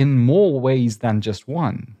story in more ways than just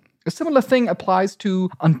one. A similar thing applies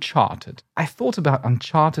to Uncharted. I thought about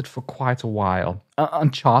Uncharted for quite a while.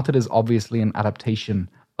 Uncharted is obviously an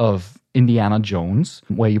adaptation of Indiana Jones,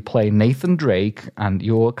 where you play Nathan Drake and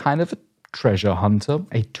you're kind of a treasure hunter,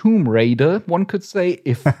 a tomb raider, one could say,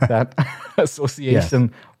 if that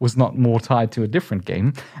association was not more tied to a different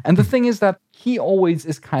game. And the thing is that he always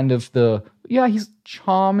is kind of he's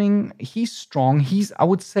charming, he's strong, he's, I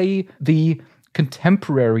would say, the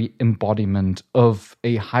contemporary embodiment of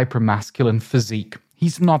a hypermasculine physique.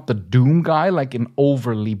 He's not the Doom guy, like an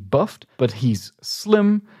overly buffed, but he's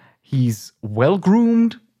slim, he's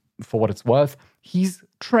well-groomed, for what it's worth, he's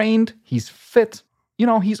trained, he's fit. You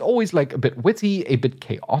know, he's always like a bit witty, a bit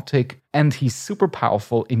chaotic, and he's super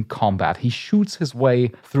powerful in combat. He shoots his way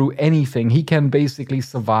through anything. He can basically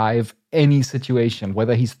survive any situation,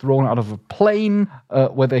 whether he's thrown out of a plane,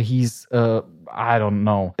 whether he's, I don't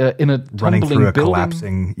know, in a running through a building.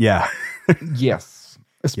 Collapsing, yeah. Yes,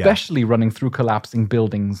 especially running through collapsing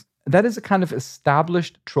buildings. That is a kind of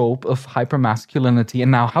established trope of hypermasculinity.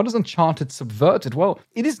 And now, how does Uncharted subvert it? Well,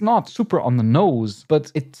 it is not super on the nose,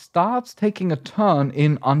 but it starts taking a turn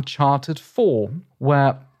in Uncharted 4,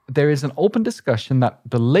 where there is an open discussion that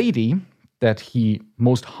the lady that he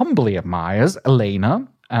most humbly admires, Elena,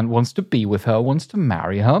 and wants to be with her, wants to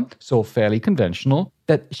marry her, so fairly conventional,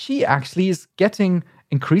 that she actually is getting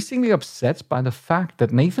increasingly upset by the fact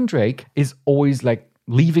that Nathan Drake is always like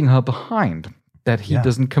leaving her behind, that he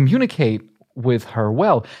doesn't communicate with her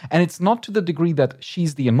well. And it's not to the degree that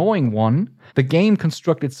she's the annoying one. The game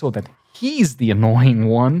constructed so that he's the annoying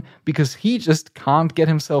one because he just can't get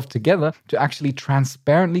himself together to actually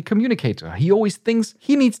transparently communicate to her. He always thinks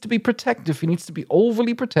he needs to be protective. He needs to be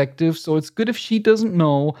overly protective. So it's good if she doesn't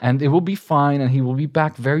know and it will be fine and he will be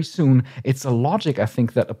back very soon. It's a logic, I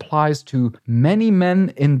think, that applies to many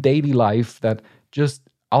men in daily life that just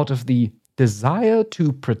out of the desire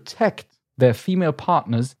to protect their female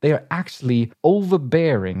partners, they are actually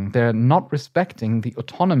overbearing. They're not respecting the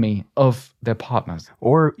autonomy of their partners.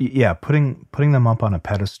 Or, putting them up on a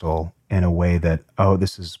pedestal in a way that,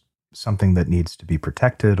 this is something that needs to be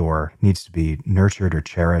protected or needs to be nurtured or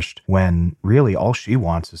cherished, when really all she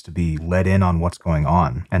wants is to be let in on what's going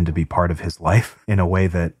on and to be part of his life in a way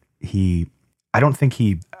that he's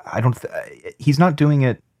not doing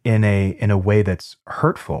it in a way that's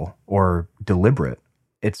hurtful or deliberate.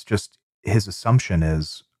 It's just, his assumption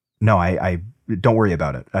is, no, I don't worry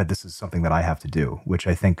about it. This is something that I have to do, which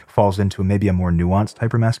I think falls into maybe a more nuanced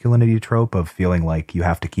hypermasculinity trope of feeling like you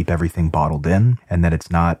have to keep everything bottled in and that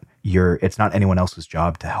it's not anyone else's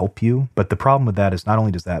job to help you. But the problem with that is not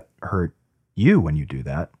only does that hurt you when you do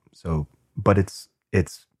that, but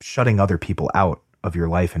it's shutting other people out of your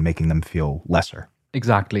life and making them feel lesser.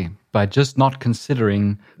 Exactly. By just not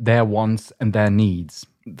considering their wants and their needs.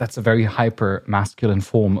 that's a very hyper-masculine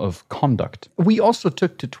form of conduct. We also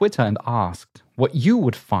took to Twitter and asked what you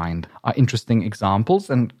would find are interesting examples.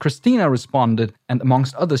 And Christina responded, and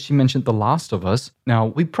amongst others, she mentioned The Last of Us. Now,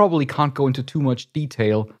 we probably can't go into too much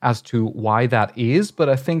detail as to why that is, but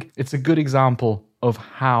I think it's a good example of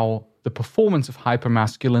how the performance of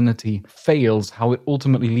hypermasculinity fails, how it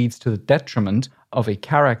ultimately leads to the detriment of a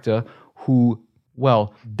character who,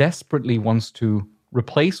 well, desperately wants to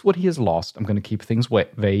replace what he has lost. I'm going to keep things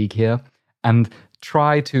vague here, and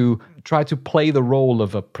try to play the role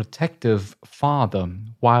of a protective father,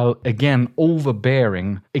 while again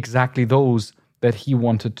overbearing exactly those that he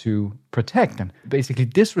wanted to protect, and basically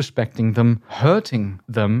disrespecting them, hurting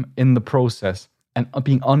them in the process, and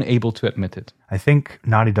being unable to admit it. I think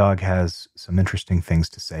Naughty Dog has some interesting things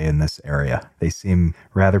to say in this area. They seem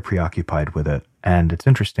rather preoccupied with it, and it's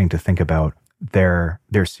interesting to think about their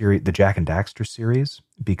series, the Jak and Daxter series,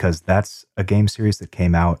 because that's a game series that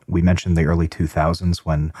came out, we mentioned the early 2000s,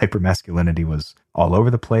 when hypermasculinity was all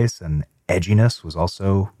over the place and edginess was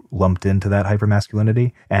also lumped into that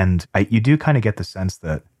hypermasculinity. And you do kind of get the sense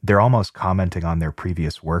that they're almost commenting on their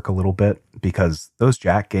previous work a little bit, because those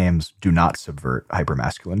Jak games do not subvert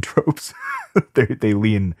hypermasculine tropes. They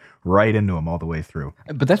lean right into them all the way through.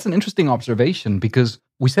 But that's an interesting observation, because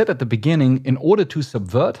we said at the beginning, in order to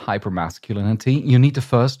subvert hypermasculinity, you need to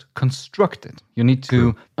first construct it. You need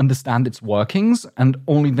to understand its workings, and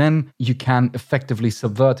only then you can effectively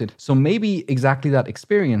subvert it. So maybe exactly that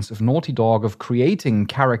experience of Naughty Dog of creating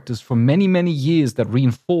characters for many, many years that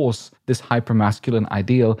reinforce this hypermasculine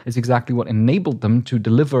ideal is exactly what enabled them to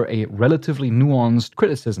deliver a relatively nuanced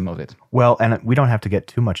criticism of it. Well, and we don't have to get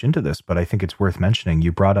too much into this, but I think it's worth mentioning.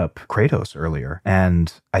 You brought up Kratos earlier,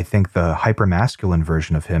 and I think the hypermasculine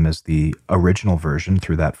version of him is the original version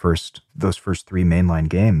through those first three mainline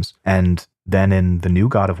games. And then in the new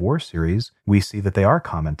God of War series, we see that they are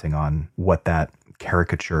commenting on what that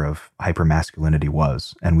caricature of hypermasculinity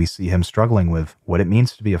was. And we see him struggling with what it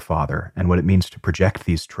means to be a father and what it means to project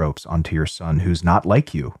these tropes onto your son who's not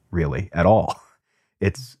like you, really, at all.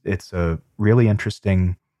 It's a really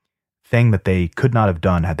interesting thing that they could not have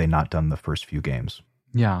done had they not done the first few games.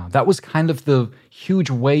 Yeah, that was kind of the huge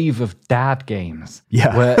wave of dad games.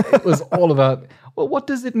 Yeah. Where it was all about, well, what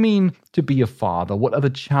does it mean to be a father? What are the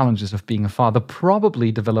challenges of being a father?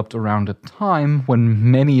 Probably developed around a time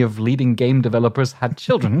when many of leading game developers had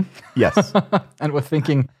children. Yes. And were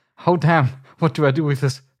thinking, oh, damn, what do I do with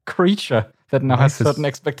this creature that now has certain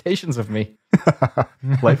expectations of me?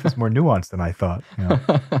 Life is more nuanced than I thought.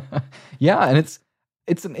 Yeah, yeah, and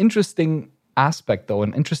it's an interesting aspect, though,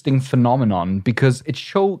 an interesting phenomenon, because it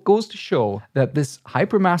goes to show that this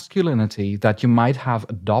hypermasculinity that you might have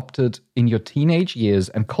adopted in your teenage years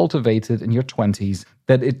and cultivated in your 20s,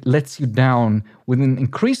 that it lets you down with an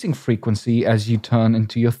increasing frequency as you turn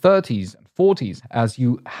into your 30s and 40s, as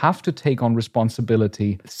you have to take on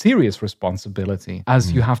responsibility, serious responsibility,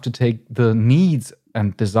 as you have to take the needs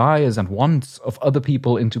and desires and wants of other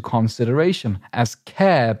people into consideration, as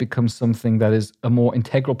care becomes something that is a more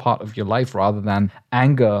integral part of your life rather than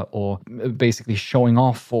anger or basically showing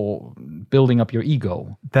off or building up your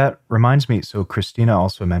ego. That reminds me, so Christina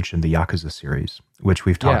also mentioned the Yakuza series, which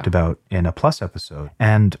we've talked about in a Plus episode.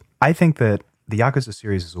 And I think that the Yakuza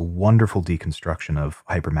series is a wonderful deconstruction of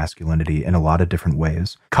hypermasculinity in a lot of different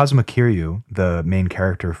ways. Kazuma Kiryu, the main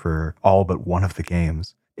character for all but one of the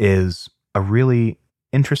games, is a really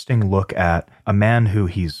interesting look at a man who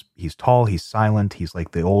he's tall, he's silent, he's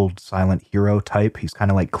like the old silent hero type. He's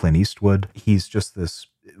kind of like Clint Eastwood. He's just this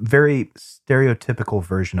very stereotypical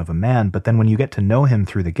version of a man, but then when you get to know him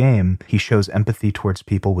through the game, he shows empathy towards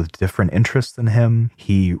people with different interests than him.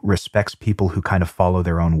 He respects people who kind of follow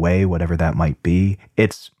their own way, whatever that might be.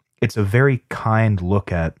 It's a very kind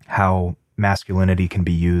look at how masculinity can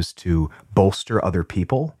be used to bolster other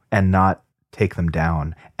people and not take them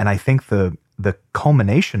down. And I think the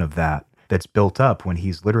culmination of that's built up when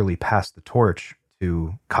he's literally passed the torch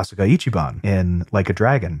to Kasuga Ichiban in Like a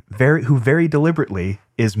Dragon, who very deliberately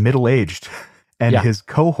is middle-aged. And his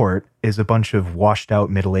cohort is a bunch of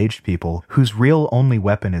washed-out middle-aged people whose real only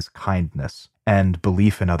weapon is kindness and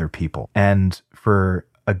belief in other people. And for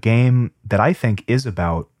a game that I think is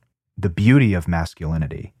about the beauty of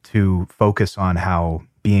masculinity, to focus on how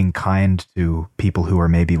being kind to people who are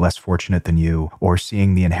maybe less fortunate than you, or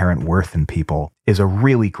seeing the inherent worth in people, is a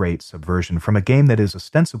really great subversion from a game that is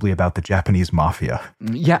ostensibly about the Japanese mafia.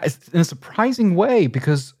 Yeah, it's in a surprising way,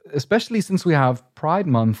 because especially since we have Pride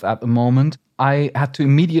Month at the moment, I had to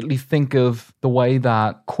immediately think of the way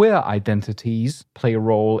that queer identities play a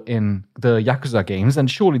role in the Yakuza games.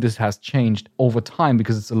 And surely this has changed over time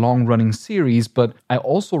because it's a long-running series. But I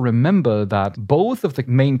also remember that both of the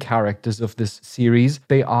main characters of this series,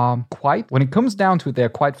 they are quite, when it comes down to it, they're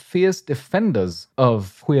quite fierce defenders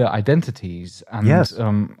of queer identities. And yes.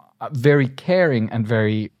 Very caring and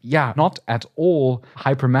very, not at all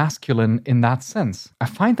hypermasculine in that sense. I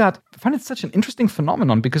find it such an interesting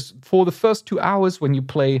phenomenon, because for the first 2 hours when you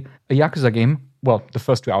play a Yakuza game, well, the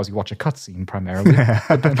first 2 hours you watch a cutscene primarily,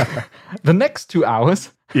 but then the next 2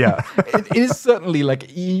 hours, it is certainly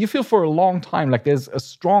like you feel for a long time like there's a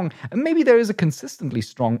strong, and maybe there is a consistently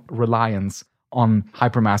strong reliance on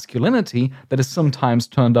hypermasculinity that is sometimes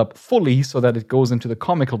turned up fully so that it goes into the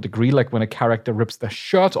comical degree, like when a character rips their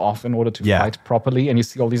shirt off in order to fight properly, and you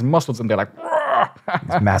see all these muscles and they're like,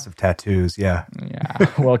 these massive tattoos, yeah.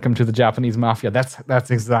 Welcome to the Japanese mafia. That's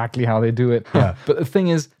exactly how they do it. Yeah. But the thing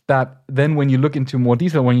is that then when you look into more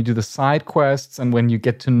detail, when you do the side quests and when you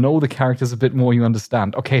get to know the characters a bit more, you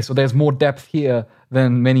understand, okay, so there's more depth here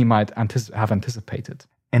than many might have anticipated.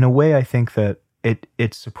 In a way, I think that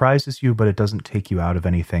it surprises you, but it doesn't take you out of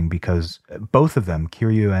anything, because both of them,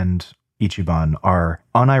 Kiryu and Ichiban, are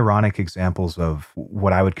unironic examples of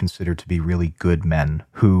what I would consider to be really good men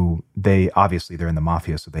who they're in the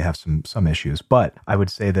mafia, so they have some issues. But I would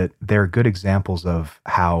say that they're good examples of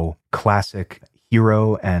how classic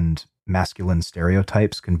hero and masculine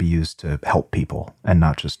stereotypes can be used to help people and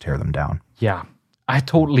not just tear them down. Yeah. I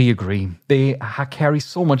totally agree. They carry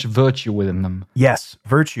so much virtue within them. Yes,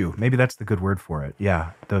 virtue. Maybe that's the good word for it.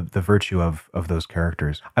 Yeah, the virtue of those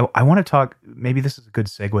characters. I want to talk, maybe this is a good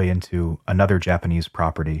segue into another Japanese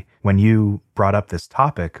property. When you brought up this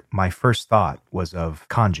topic, my first thought was of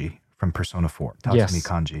Kanji from Persona 4, Tatsumi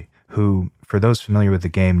Kanji, who, for those familiar with the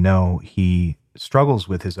game, know he struggles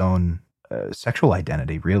with his own sexual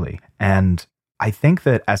identity, really. And I think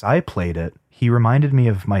that as I played it, he reminded me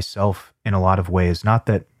of myself in a lot of ways. Not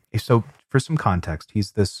that, so for some context,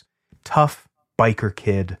 he's this tough biker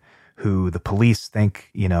kid who the police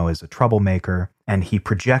think, is a troublemaker. And he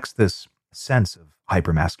projects this sense of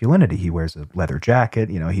hypermasculinity. He wears a leather jacket.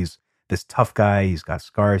 He's this tough guy. He's got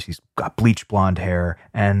scars. He's got bleach blonde hair.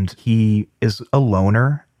 And he is a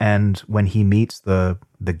loner. And when he meets the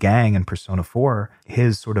gang in Persona 4,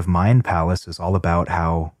 his sort of mind palace is all about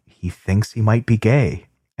how he thinks he might be gay.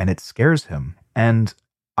 And it scares him. And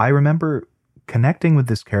I remember connecting with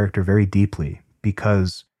this character very deeply,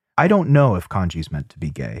 because I don't know if Kanji's meant to be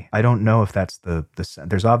gay. I don't know if that's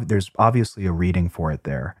there's obviously a reading for it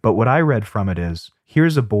there. But what I read from it is,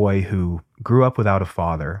 here's a boy who grew up without a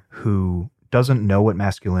father, who doesn't know what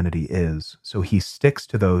masculinity is. So he sticks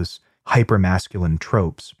to those hyper-masculine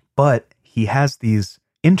tropes. But he has these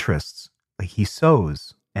interests. Like, he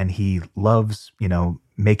sews and he loves,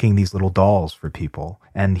 making these little dolls for people.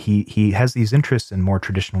 And he has these interests in more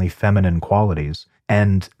traditionally feminine qualities.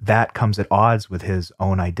 And that comes at odds with his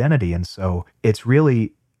own identity. And so it's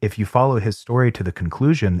really, if you follow his story to the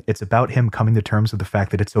conclusion, it's about him coming to terms with the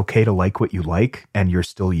fact that it's okay to like what you like and you're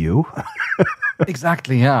still you.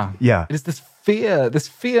 Exactly, yeah. Yeah. It is this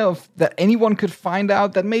fear of that anyone could find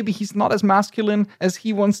out that maybe he's not as masculine as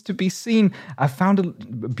he wants to be seen. I found a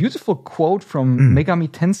beautiful quote from Megami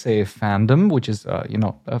Tensei fandom, which is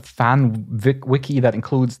a fan wiki that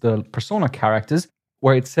includes the Persona characters,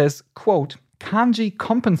 where it says, quote, "Kanji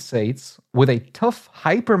compensates with a tough,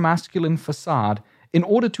 hyper-masculine facade in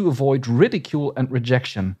order to avoid ridicule and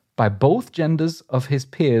rejection by both genders of his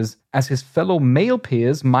peers, as his fellow male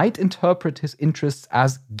peers might interpret his interests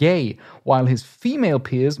as gay, while his female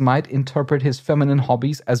peers might interpret his feminine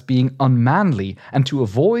hobbies as being unmanly, and to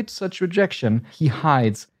avoid such rejection, he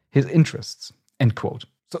hides his interests." End quote.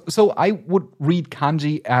 So I would read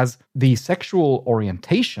Kanji as the sexual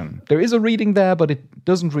orientation. There is a reading there, but it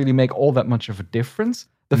doesn't really make all that much of a difference.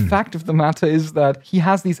 The fact of the matter is that he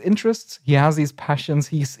has these interests, he has these passions,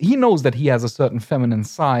 he knows that he has a certain feminine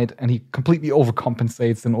side, and he completely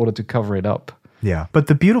overcompensates in order to cover it up. Yeah, but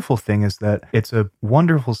the beautiful thing is that it's a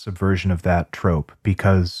wonderful subversion of that trope,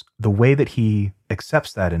 because the way that he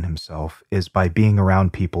accepts that in himself is by being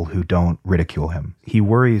around people who don't ridicule him. He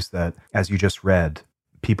worries that, as you just read,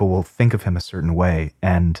 people will think of him a certain way,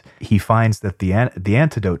 and he finds that the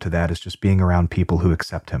antidote to that is just being around people who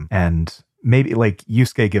accept him. And maybe like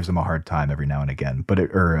Yusuke gives him a hard time every now and again, but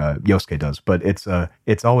Yosuke does. But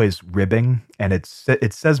it's always ribbing, and it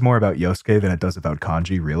says more about Yosuke than it does about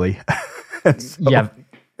Kanji, really. So, yeah,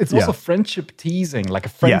 It's also friendship teasing, like a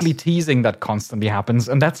friendly teasing that constantly happens.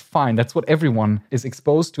 And that's fine. That's what everyone is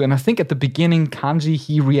exposed to. And I think at the beginning, Kanji,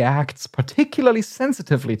 he reacts particularly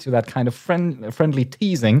sensitively to that kind of friendly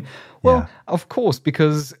teasing. Well, of course,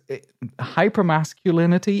 because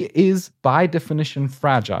hypermasculinity is by definition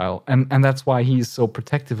fragile. And that's why he's so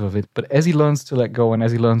protective of it. But as he learns to let go and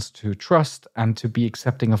as he learns to trust and to be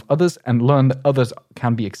accepting of others and learn that others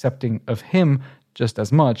can be accepting of him just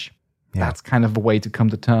as much, that's kind of the way to come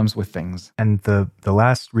to terms with things. And the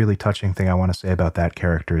last really touching thing I want to say about that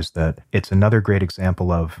character is that it's another great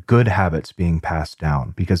example of good habits being passed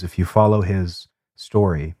down. Because if you follow his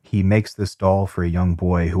story, he makes this doll for a young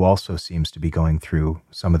boy who also seems to be going through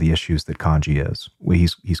some of the issues that Kanji is.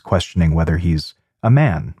 He's questioning whether he's a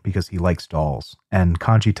man because he likes dolls. And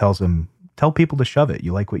Kanji tells him, tell people to shove it.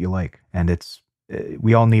 You like what you like. And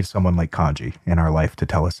we all need someone like Kanji in our life to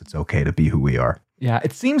tell us it's okay to be who we are. Yeah,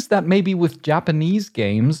 it seems that maybe with Japanese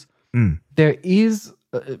games, there is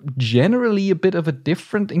generally a bit of a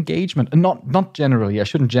different engagement. And not generally, I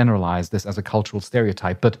shouldn't generalize this as a cultural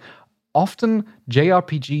stereotype, but often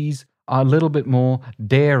JRPGs are a little bit more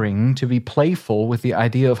daring to be playful with the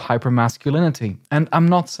idea of hypermasculinity. And I'm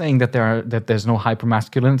not saying that there's no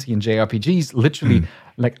hypermasculinity in JRPGs. Literally,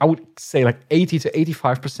 like I would say like 80 to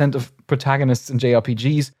 85% of protagonists in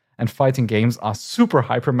JRPGs and fighting games are super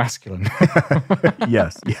hyper-masculine.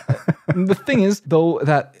 Yes. Yeah. The thing is, though,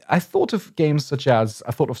 that I thought of games such as,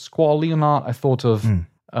 I thought of Squall Leonard, I thought of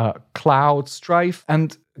Cloud, Strife,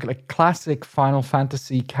 and like classic Final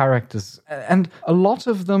Fantasy characters. And a lot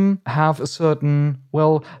of them have a certain,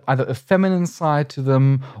 well, either a feminine side to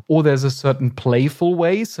them, or there's a certain playful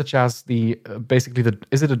way, such as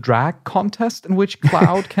is it a drag contest in which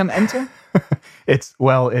Cloud can enter? It's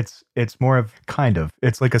more of kind of.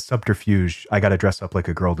 It's like a subterfuge. I got to dress up like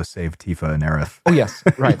a girl to save Tifa and Aerith. Oh, yes,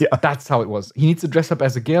 right. That's how it was. He needs to dress up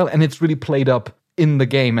as a girl, and it's really played up in the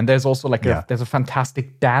game. And there's also there's a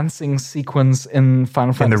fantastic dancing sequence in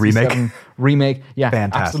Final Fantasy VII Remake. Yeah,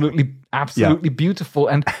 fantastic. Absolutely beautiful.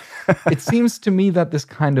 And it seems to me that this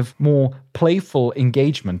kind of more playful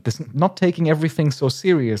engagement, this not taking everything so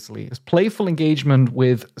seriously, this playful engagement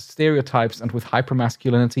with stereotypes and with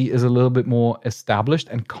hypermasculinity is a little bit more established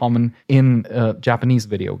and common in Japanese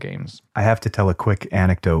video games. I have to tell a quick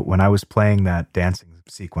anecdote. When I was playing that dancing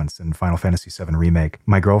sequence in Final Fantasy VII Remake,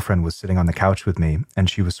 my girlfriend was sitting on the couch with me, and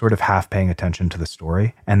she was sort of half paying attention to the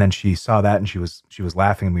story. And then she saw that, and she was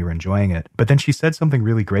laughing, and we were enjoying it. But then she said something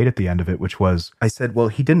really great at the end of it, which was, I said, well,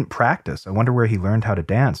 he didn't practice. I wonder where he learned how to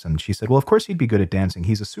dance. And she said, well, of course he'd be good at dancing.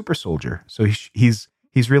 He's a super soldier. So he's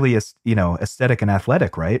really, aesthetic and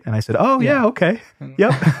athletic, right? And I said, oh, yeah okay.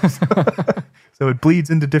 Yep. So it bleeds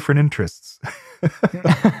into different interests.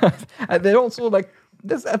 They're also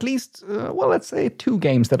there's at least, let's say 2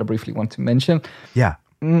 games that I briefly want to mention. Yeah.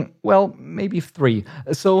 Well, maybe 3.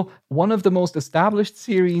 So one of the most established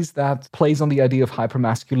series that plays on the idea of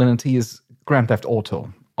hypermasculinity is Grand Theft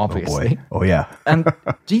Auto, obviously. Oh, boy. Oh, yeah. And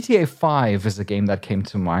GTA 5 is a game that came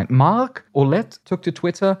to mind. Mark Ouellette took to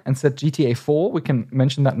Twitter and said GTA 4. We can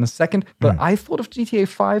mention that in a second. But I thought of GTA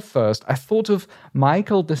 5 first. I thought of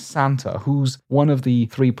Michael DeSanta, who's one of the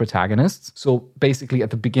 3 protagonists. So basically at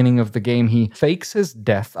the beginning of the game, he fakes his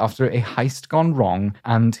death after a heist gone wrong.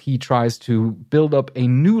 And he tries to build up a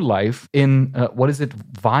new life in,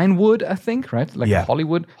 Vinewood, I think, right? A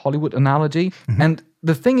Hollywood analogy. Mm-hmm. And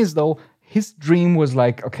the thing is, though, his dream was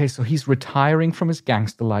so he's retiring from his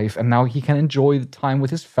gangster life and now he can enjoy the time with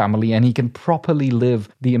his family and he can properly live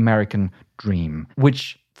the American dream,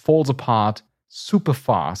 which falls apart super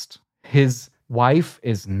fast. His wife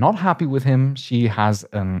is not happy with him. She has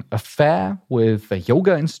an affair with a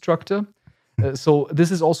yoga instructor. So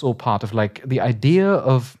this is also part of the idea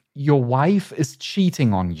of your wife is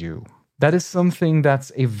cheating on you. That is something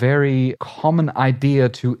that's a very common idea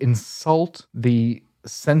to insult the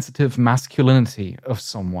sensitive masculinity of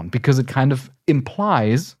someone, because it kind of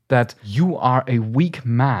implies that you are a weak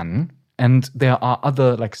man and there are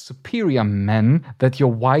other superior men that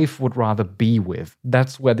your wife would rather be with.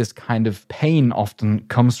 That's where this kind of pain often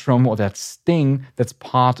comes from, or that sting that's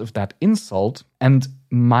part of that insult. And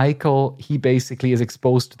Michael, he basically is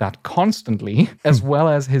exposed to that constantly, as well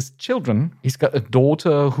as his children. He's got a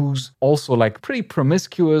daughter who's also pretty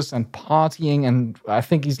promiscuous and partying, and I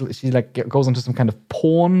think she goes onto some kind of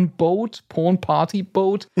porn party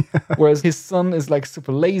boat, whereas his son is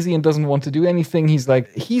super lazy and doesn't want to do anything.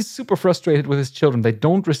 He's super frustrated with his children. They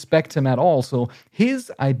don't respect him at all. So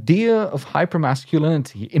his idea of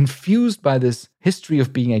hypermasculinity, infused by this history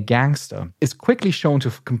of being a gangster, is quickly shown to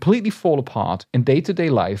completely fall apart in day-to-day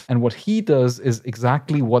life. And what he does is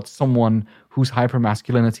exactly what someone whose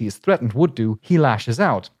hypermasculinity is threatened would do, he lashes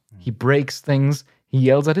out. He breaks things. He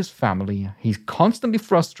yells at his family. He's constantly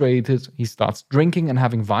frustrated. He starts drinking and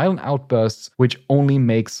having violent outbursts, which only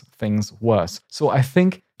makes things worse. So I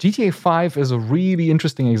think GTA 5 is a really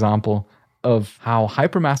interesting example of how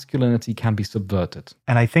hypermasculinity can be subverted.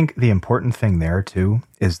 And I think the important thing there, too,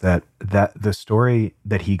 is that the story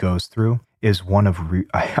that he goes through is one of,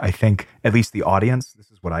 I think, at least the audience, this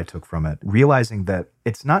is what I took from it, realizing that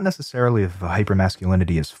it's not necessarily that the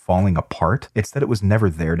hypermasculinity is falling apart. It's that it was never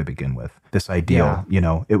there to begin with. This ideal,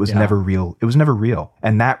 it was never real. It was never real.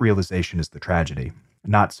 And that realization is the tragedy.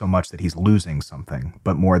 Not so much that he's losing something,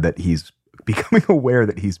 but more that he's becoming aware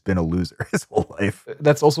that he's been a loser his whole life.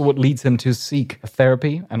 That's also what leads him to seek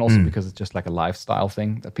therapy, and also because it's just like a lifestyle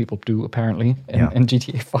thing that people do apparently in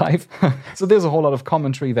GTA 5. So there's a whole lot of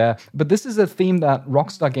commentary there. But this is a theme that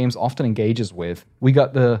Rockstar Games often engages with. We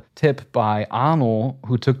got the tip by Arno,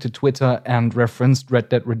 who took to Twitter and referenced Red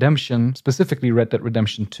Dead Redemption, specifically Red Dead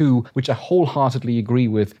Redemption 2, which I wholeheartedly agree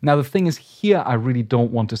with. Now, the thing is, here I really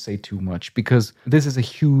don't want to say too much, because this is a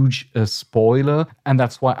huge spoiler, and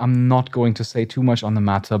that's why I'm not going to say too much on the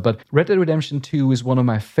matter, but Red Dead Redemption 2 is one of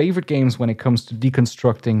my favorite games when it comes to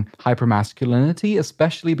deconstructing hypermasculinity,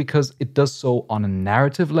 especially because it does so on a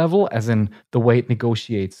narrative level, as in the way it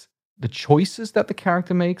negotiates the choices that the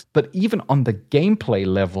character makes, but even on the gameplay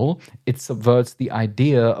level, it subverts the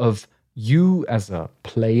idea of you as a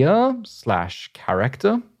player /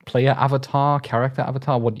 character, player avatar, character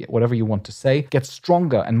avatar, whatever you want to say, gets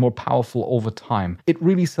stronger and more powerful over time. It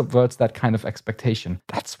really subverts that kind of expectation.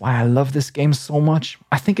 That's why I love this game so much.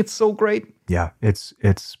 I think it's so great. Yeah, it's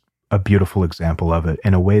a beautiful example of it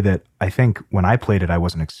in a way that I think when I played it, I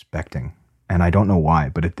wasn't expecting. And I don't know why,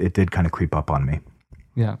 but it did kind of creep up on me.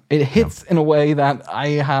 Yeah, it hits in a way that I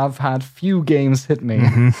have had few games hit me.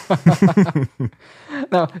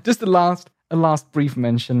 Now, just a last brief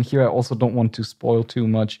mention here. I also don't want to spoil too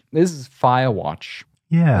much. This is Firewatch.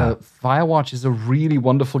 Yeah. Firewatch is a really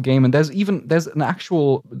wonderful game. And there's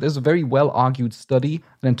a very well-argued study,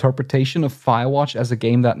 an interpretation of Firewatch as a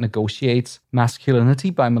game that negotiates masculinity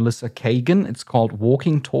by Melissa Kagan. It's called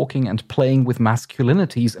Walking, Talking, and Playing with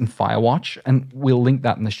Masculinities in Firewatch. And we'll link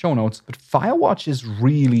that in the show notes. But Firewatch is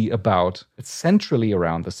really it's centrally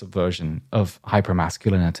around the subversion of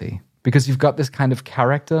hypermasculinity. Because you've got this kind of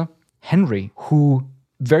character, Henry, who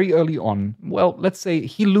very early on, well, let's say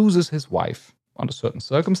he loses his wife under certain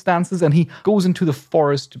circumstances, and he goes into the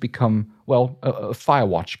forest to become, a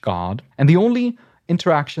Firewatch guard. And the only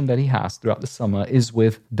interaction that he has throughout the summer is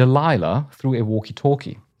with Delilah through a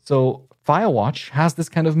walkie-talkie. So Firewatch has this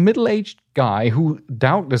kind of middle-aged guy who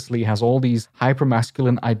doubtlessly has all these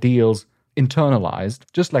hypermasculine ideals internalized,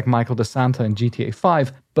 just like Michael DeSanta in GTA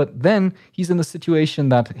 5. But then he's in the situation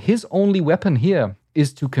that his only weapon here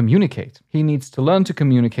is to communicate. He needs to learn to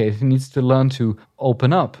communicate. He needs to learn to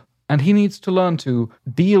open up. And he needs to learn to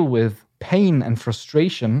deal with pain and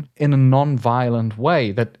frustration in a non-violent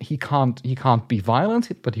way. That he can't be violent,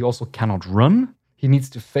 but he also cannot run. He needs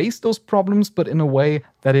to face those problems, but in a way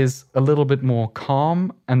that is a little bit more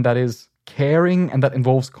calm and that is caring and that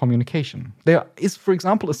involves communication. There is, for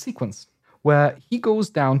example, a sequence where he goes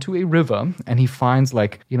down to a river and he finds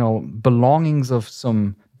belongings of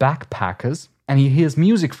some backpackers. And he hears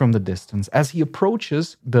music from the distance. As he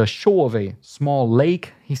approaches the shore of a small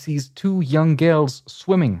lake, he sees two young girls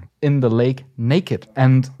swimming in the lake naked.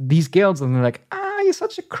 And these girls, and they're like, you're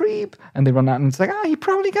such a creep. And they run out and it's like, he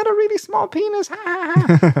probably got a really small penis.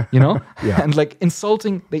 Yeah. And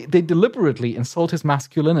insulting, they deliberately insult his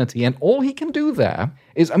masculinity. And all he can do there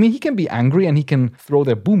is, he can be angry and he can throw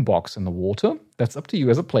their boombox in the water. That's up to you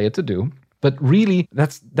as a player to do. But really,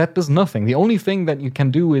 that does nothing. The only thing that you can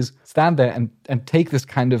do is stand there and take these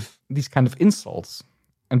kind of insults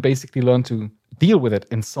and basically learn to deal with it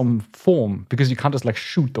in some form, because you can't just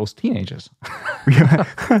shoot those teenagers.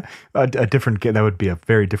 A different game. That would be a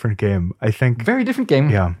very different game, I think. Very different game.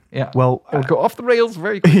 Yeah. Well, it would go off the rails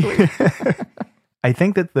very quickly. I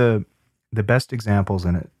think that the best examples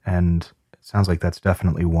in it, and it sounds like that's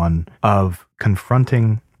definitely one, of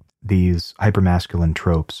confronting these hypermasculine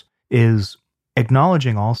tropes is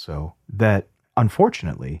acknowledging also that,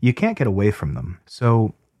 unfortunately, you can't get away from them.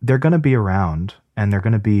 So they're going to be around, and they're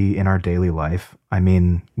going to be in our daily life.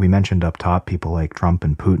 We mentioned up top people like Trump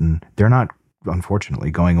and Putin. They're not,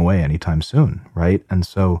 unfortunately, going away anytime soon, right? And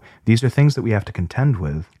so these are things that we have to contend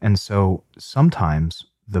with. And so sometimes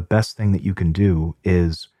the best thing that you can do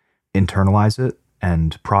is internalize it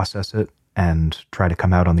and process it and try to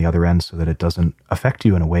come out on the other end so that it doesn't affect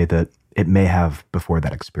you in a way that it may have before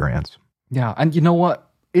that experience. Yeah, and you know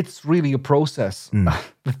what? It's really a process.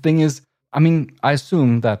 The thing is, I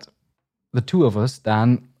assume that the two of us,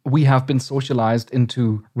 Dan, we have been socialized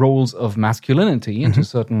into roles of masculinity, into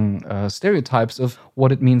certain stereotypes of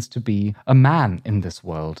what it means to be a man in this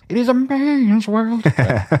world. It is a man's world.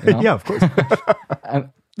 Right, you know? Yeah, of course. And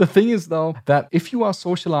the thing is, though, that if you are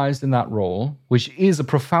socialized in that role, which is a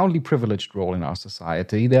profoundly privileged role in our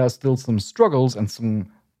society, there are still some struggles and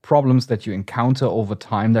some problems that you encounter over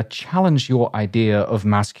time that challenge your idea of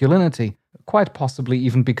masculinity. Quite possibly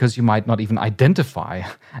even because you might not even identify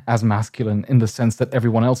as masculine in the sense that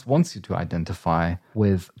everyone else wants you to identify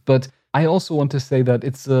with. But I also want to say that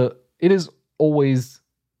it is always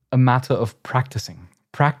a matter of practicing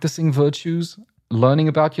virtues, learning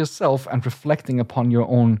about yourself and reflecting upon your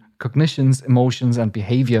own cognitions, emotions, and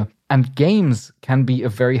behavior. And games can be a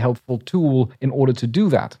very helpful tool in order to do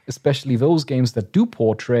that, especially those games that do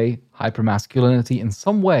portray hypermasculinity in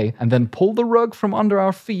some way and then pull the rug from under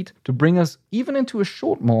our feet to bring us even into a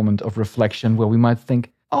short moment of reflection where we might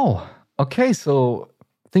think, oh, okay, so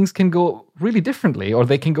things can go really differently, or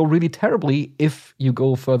they can go really terribly if you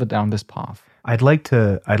go further down this path. I'd like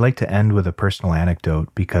to end with a personal anecdote,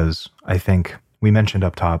 because I think we mentioned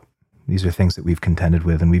up top, these are things that we've contended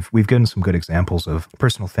with, and we've given some good examples of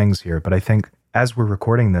personal things here. But I think as we're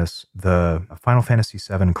recording this, the Final Fantasy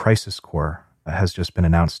VII Crisis Core has just been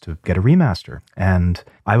announced to get a remaster. And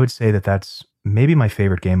I would say that that's maybe my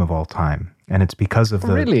favorite game of all time. And it's because of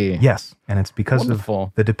the... Really? Yes. And it's because Wonderful.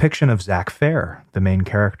 of the depiction of Zack Fair, the main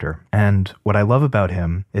character. And what I love about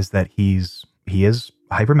him is that he is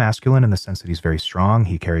hypermasculine in the sense that he's very strong.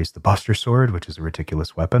 He carries the Buster Sword, which is a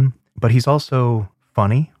ridiculous weapon. But he's also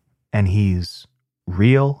funny, and he's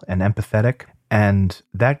real and empathetic. And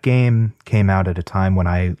that game came out at a time when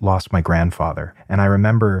I lost my grandfather. And I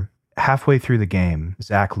remember halfway through the game,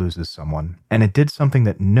 Zack loses someone. And it did something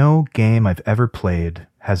that no game I've ever played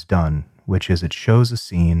has done, which is it shows a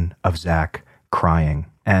scene of Zack crying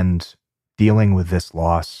and dealing with this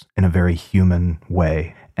loss in a very human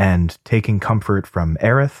way, and taking comfort from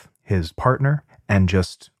Aerith, his partner, and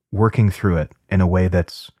just working through it in a way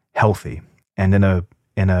that's healthy. And in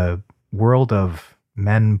a world of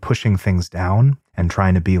men pushing things down and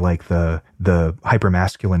trying to be like the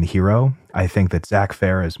hypermasculine hero, I think that Zack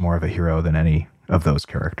Fair is more of a hero than any of those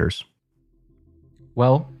characters.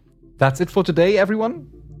 Well, that's it for today, everyone.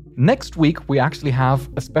 Next week, we actually have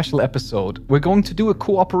a special episode. We're going to do a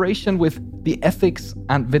cooperation with the Ethics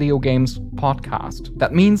and Video Games podcast.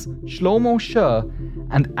 That means Shlomo Scher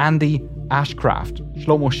and Andy Ashcraft.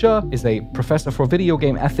 Shlomo Scher is a professor for video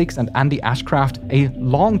game ethics, and Andy Ashcraft, a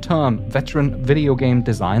long-term veteran video game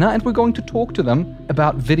designer, and we're going to talk to them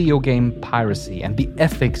about video game piracy and the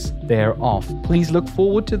ethics thereof. Please look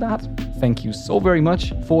forward to that. Thank you so very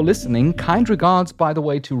much for listening. Kind regards, by the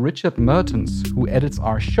way, to Richard Mertens, who edits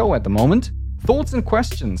our show at the moment. Thoughts and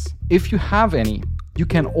questions, if you have any, you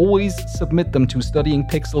can always submit them to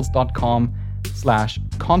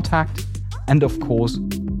studyingpixels.com/contact. And of course,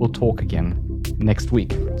 we'll talk again next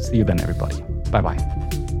week. See you then, everybody. Bye-bye.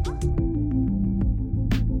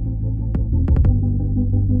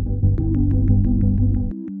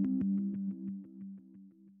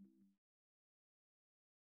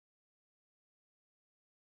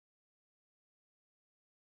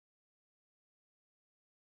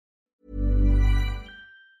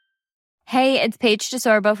 Hey, it's Paige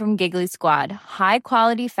DeSorbo from Giggly Squad. High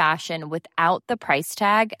quality fashion without the price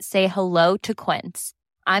tag. Say hello to Quince.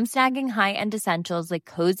 I'm snagging high-end essentials like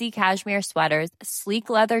cozy cashmere sweaters, sleek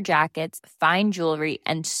leather jackets, fine jewelry,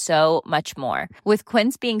 and so much more. With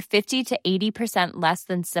Quince being 50 to 80% less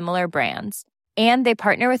than similar brands. And they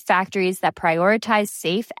partner with factories that prioritize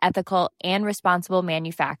safe, ethical, and responsible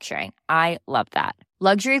manufacturing. I love that.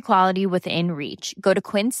 Luxury quality within reach. Go to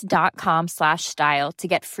quince.com/style to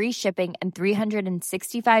get free shipping and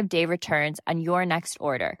 365-day returns on your next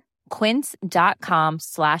order.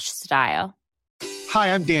 Quince.com/style.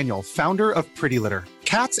 Hi, I'm Daniel, founder of Pretty Litter.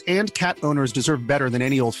 Cats and cat owners deserve better than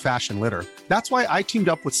any old-fashioned litter. That's why I teamed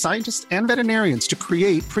up with scientists and veterinarians to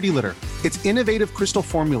create Pretty Litter. Its innovative crystal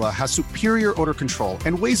formula has superior odor control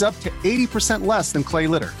and weighs up to 80% less than clay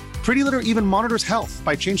litter. Pretty Litter even monitors health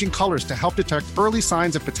by changing colors to help detect early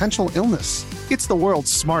signs of potential illness. It's the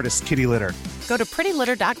world's smartest kitty litter. Go to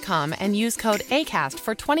prettylitter.com and use code ACAST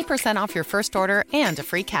for 20% off your first order and a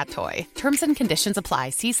free cat toy. Terms and conditions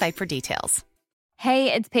apply. See site for details.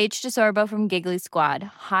 Hey, it's Paige DeSorbo from Giggly Squad.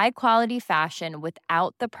 High quality fashion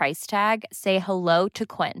without the price tag. Say hello to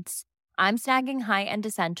Quince. I'm snagging high-end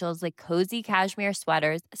essentials like cozy cashmere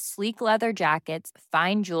sweaters, sleek leather jackets,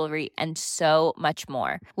 fine jewelry, and so much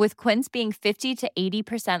more. With Quince being 50 to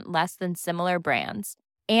 80% less than similar brands.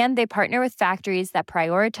 And they partner with factories that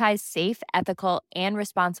prioritize safe, ethical, and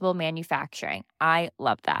responsible manufacturing. I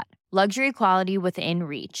love that. Luxury quality within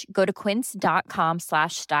reach. Go to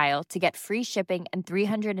quince.com/style to get free shipping and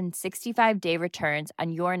 365-day returns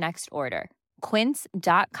on your next order.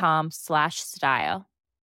 Quince.com/style.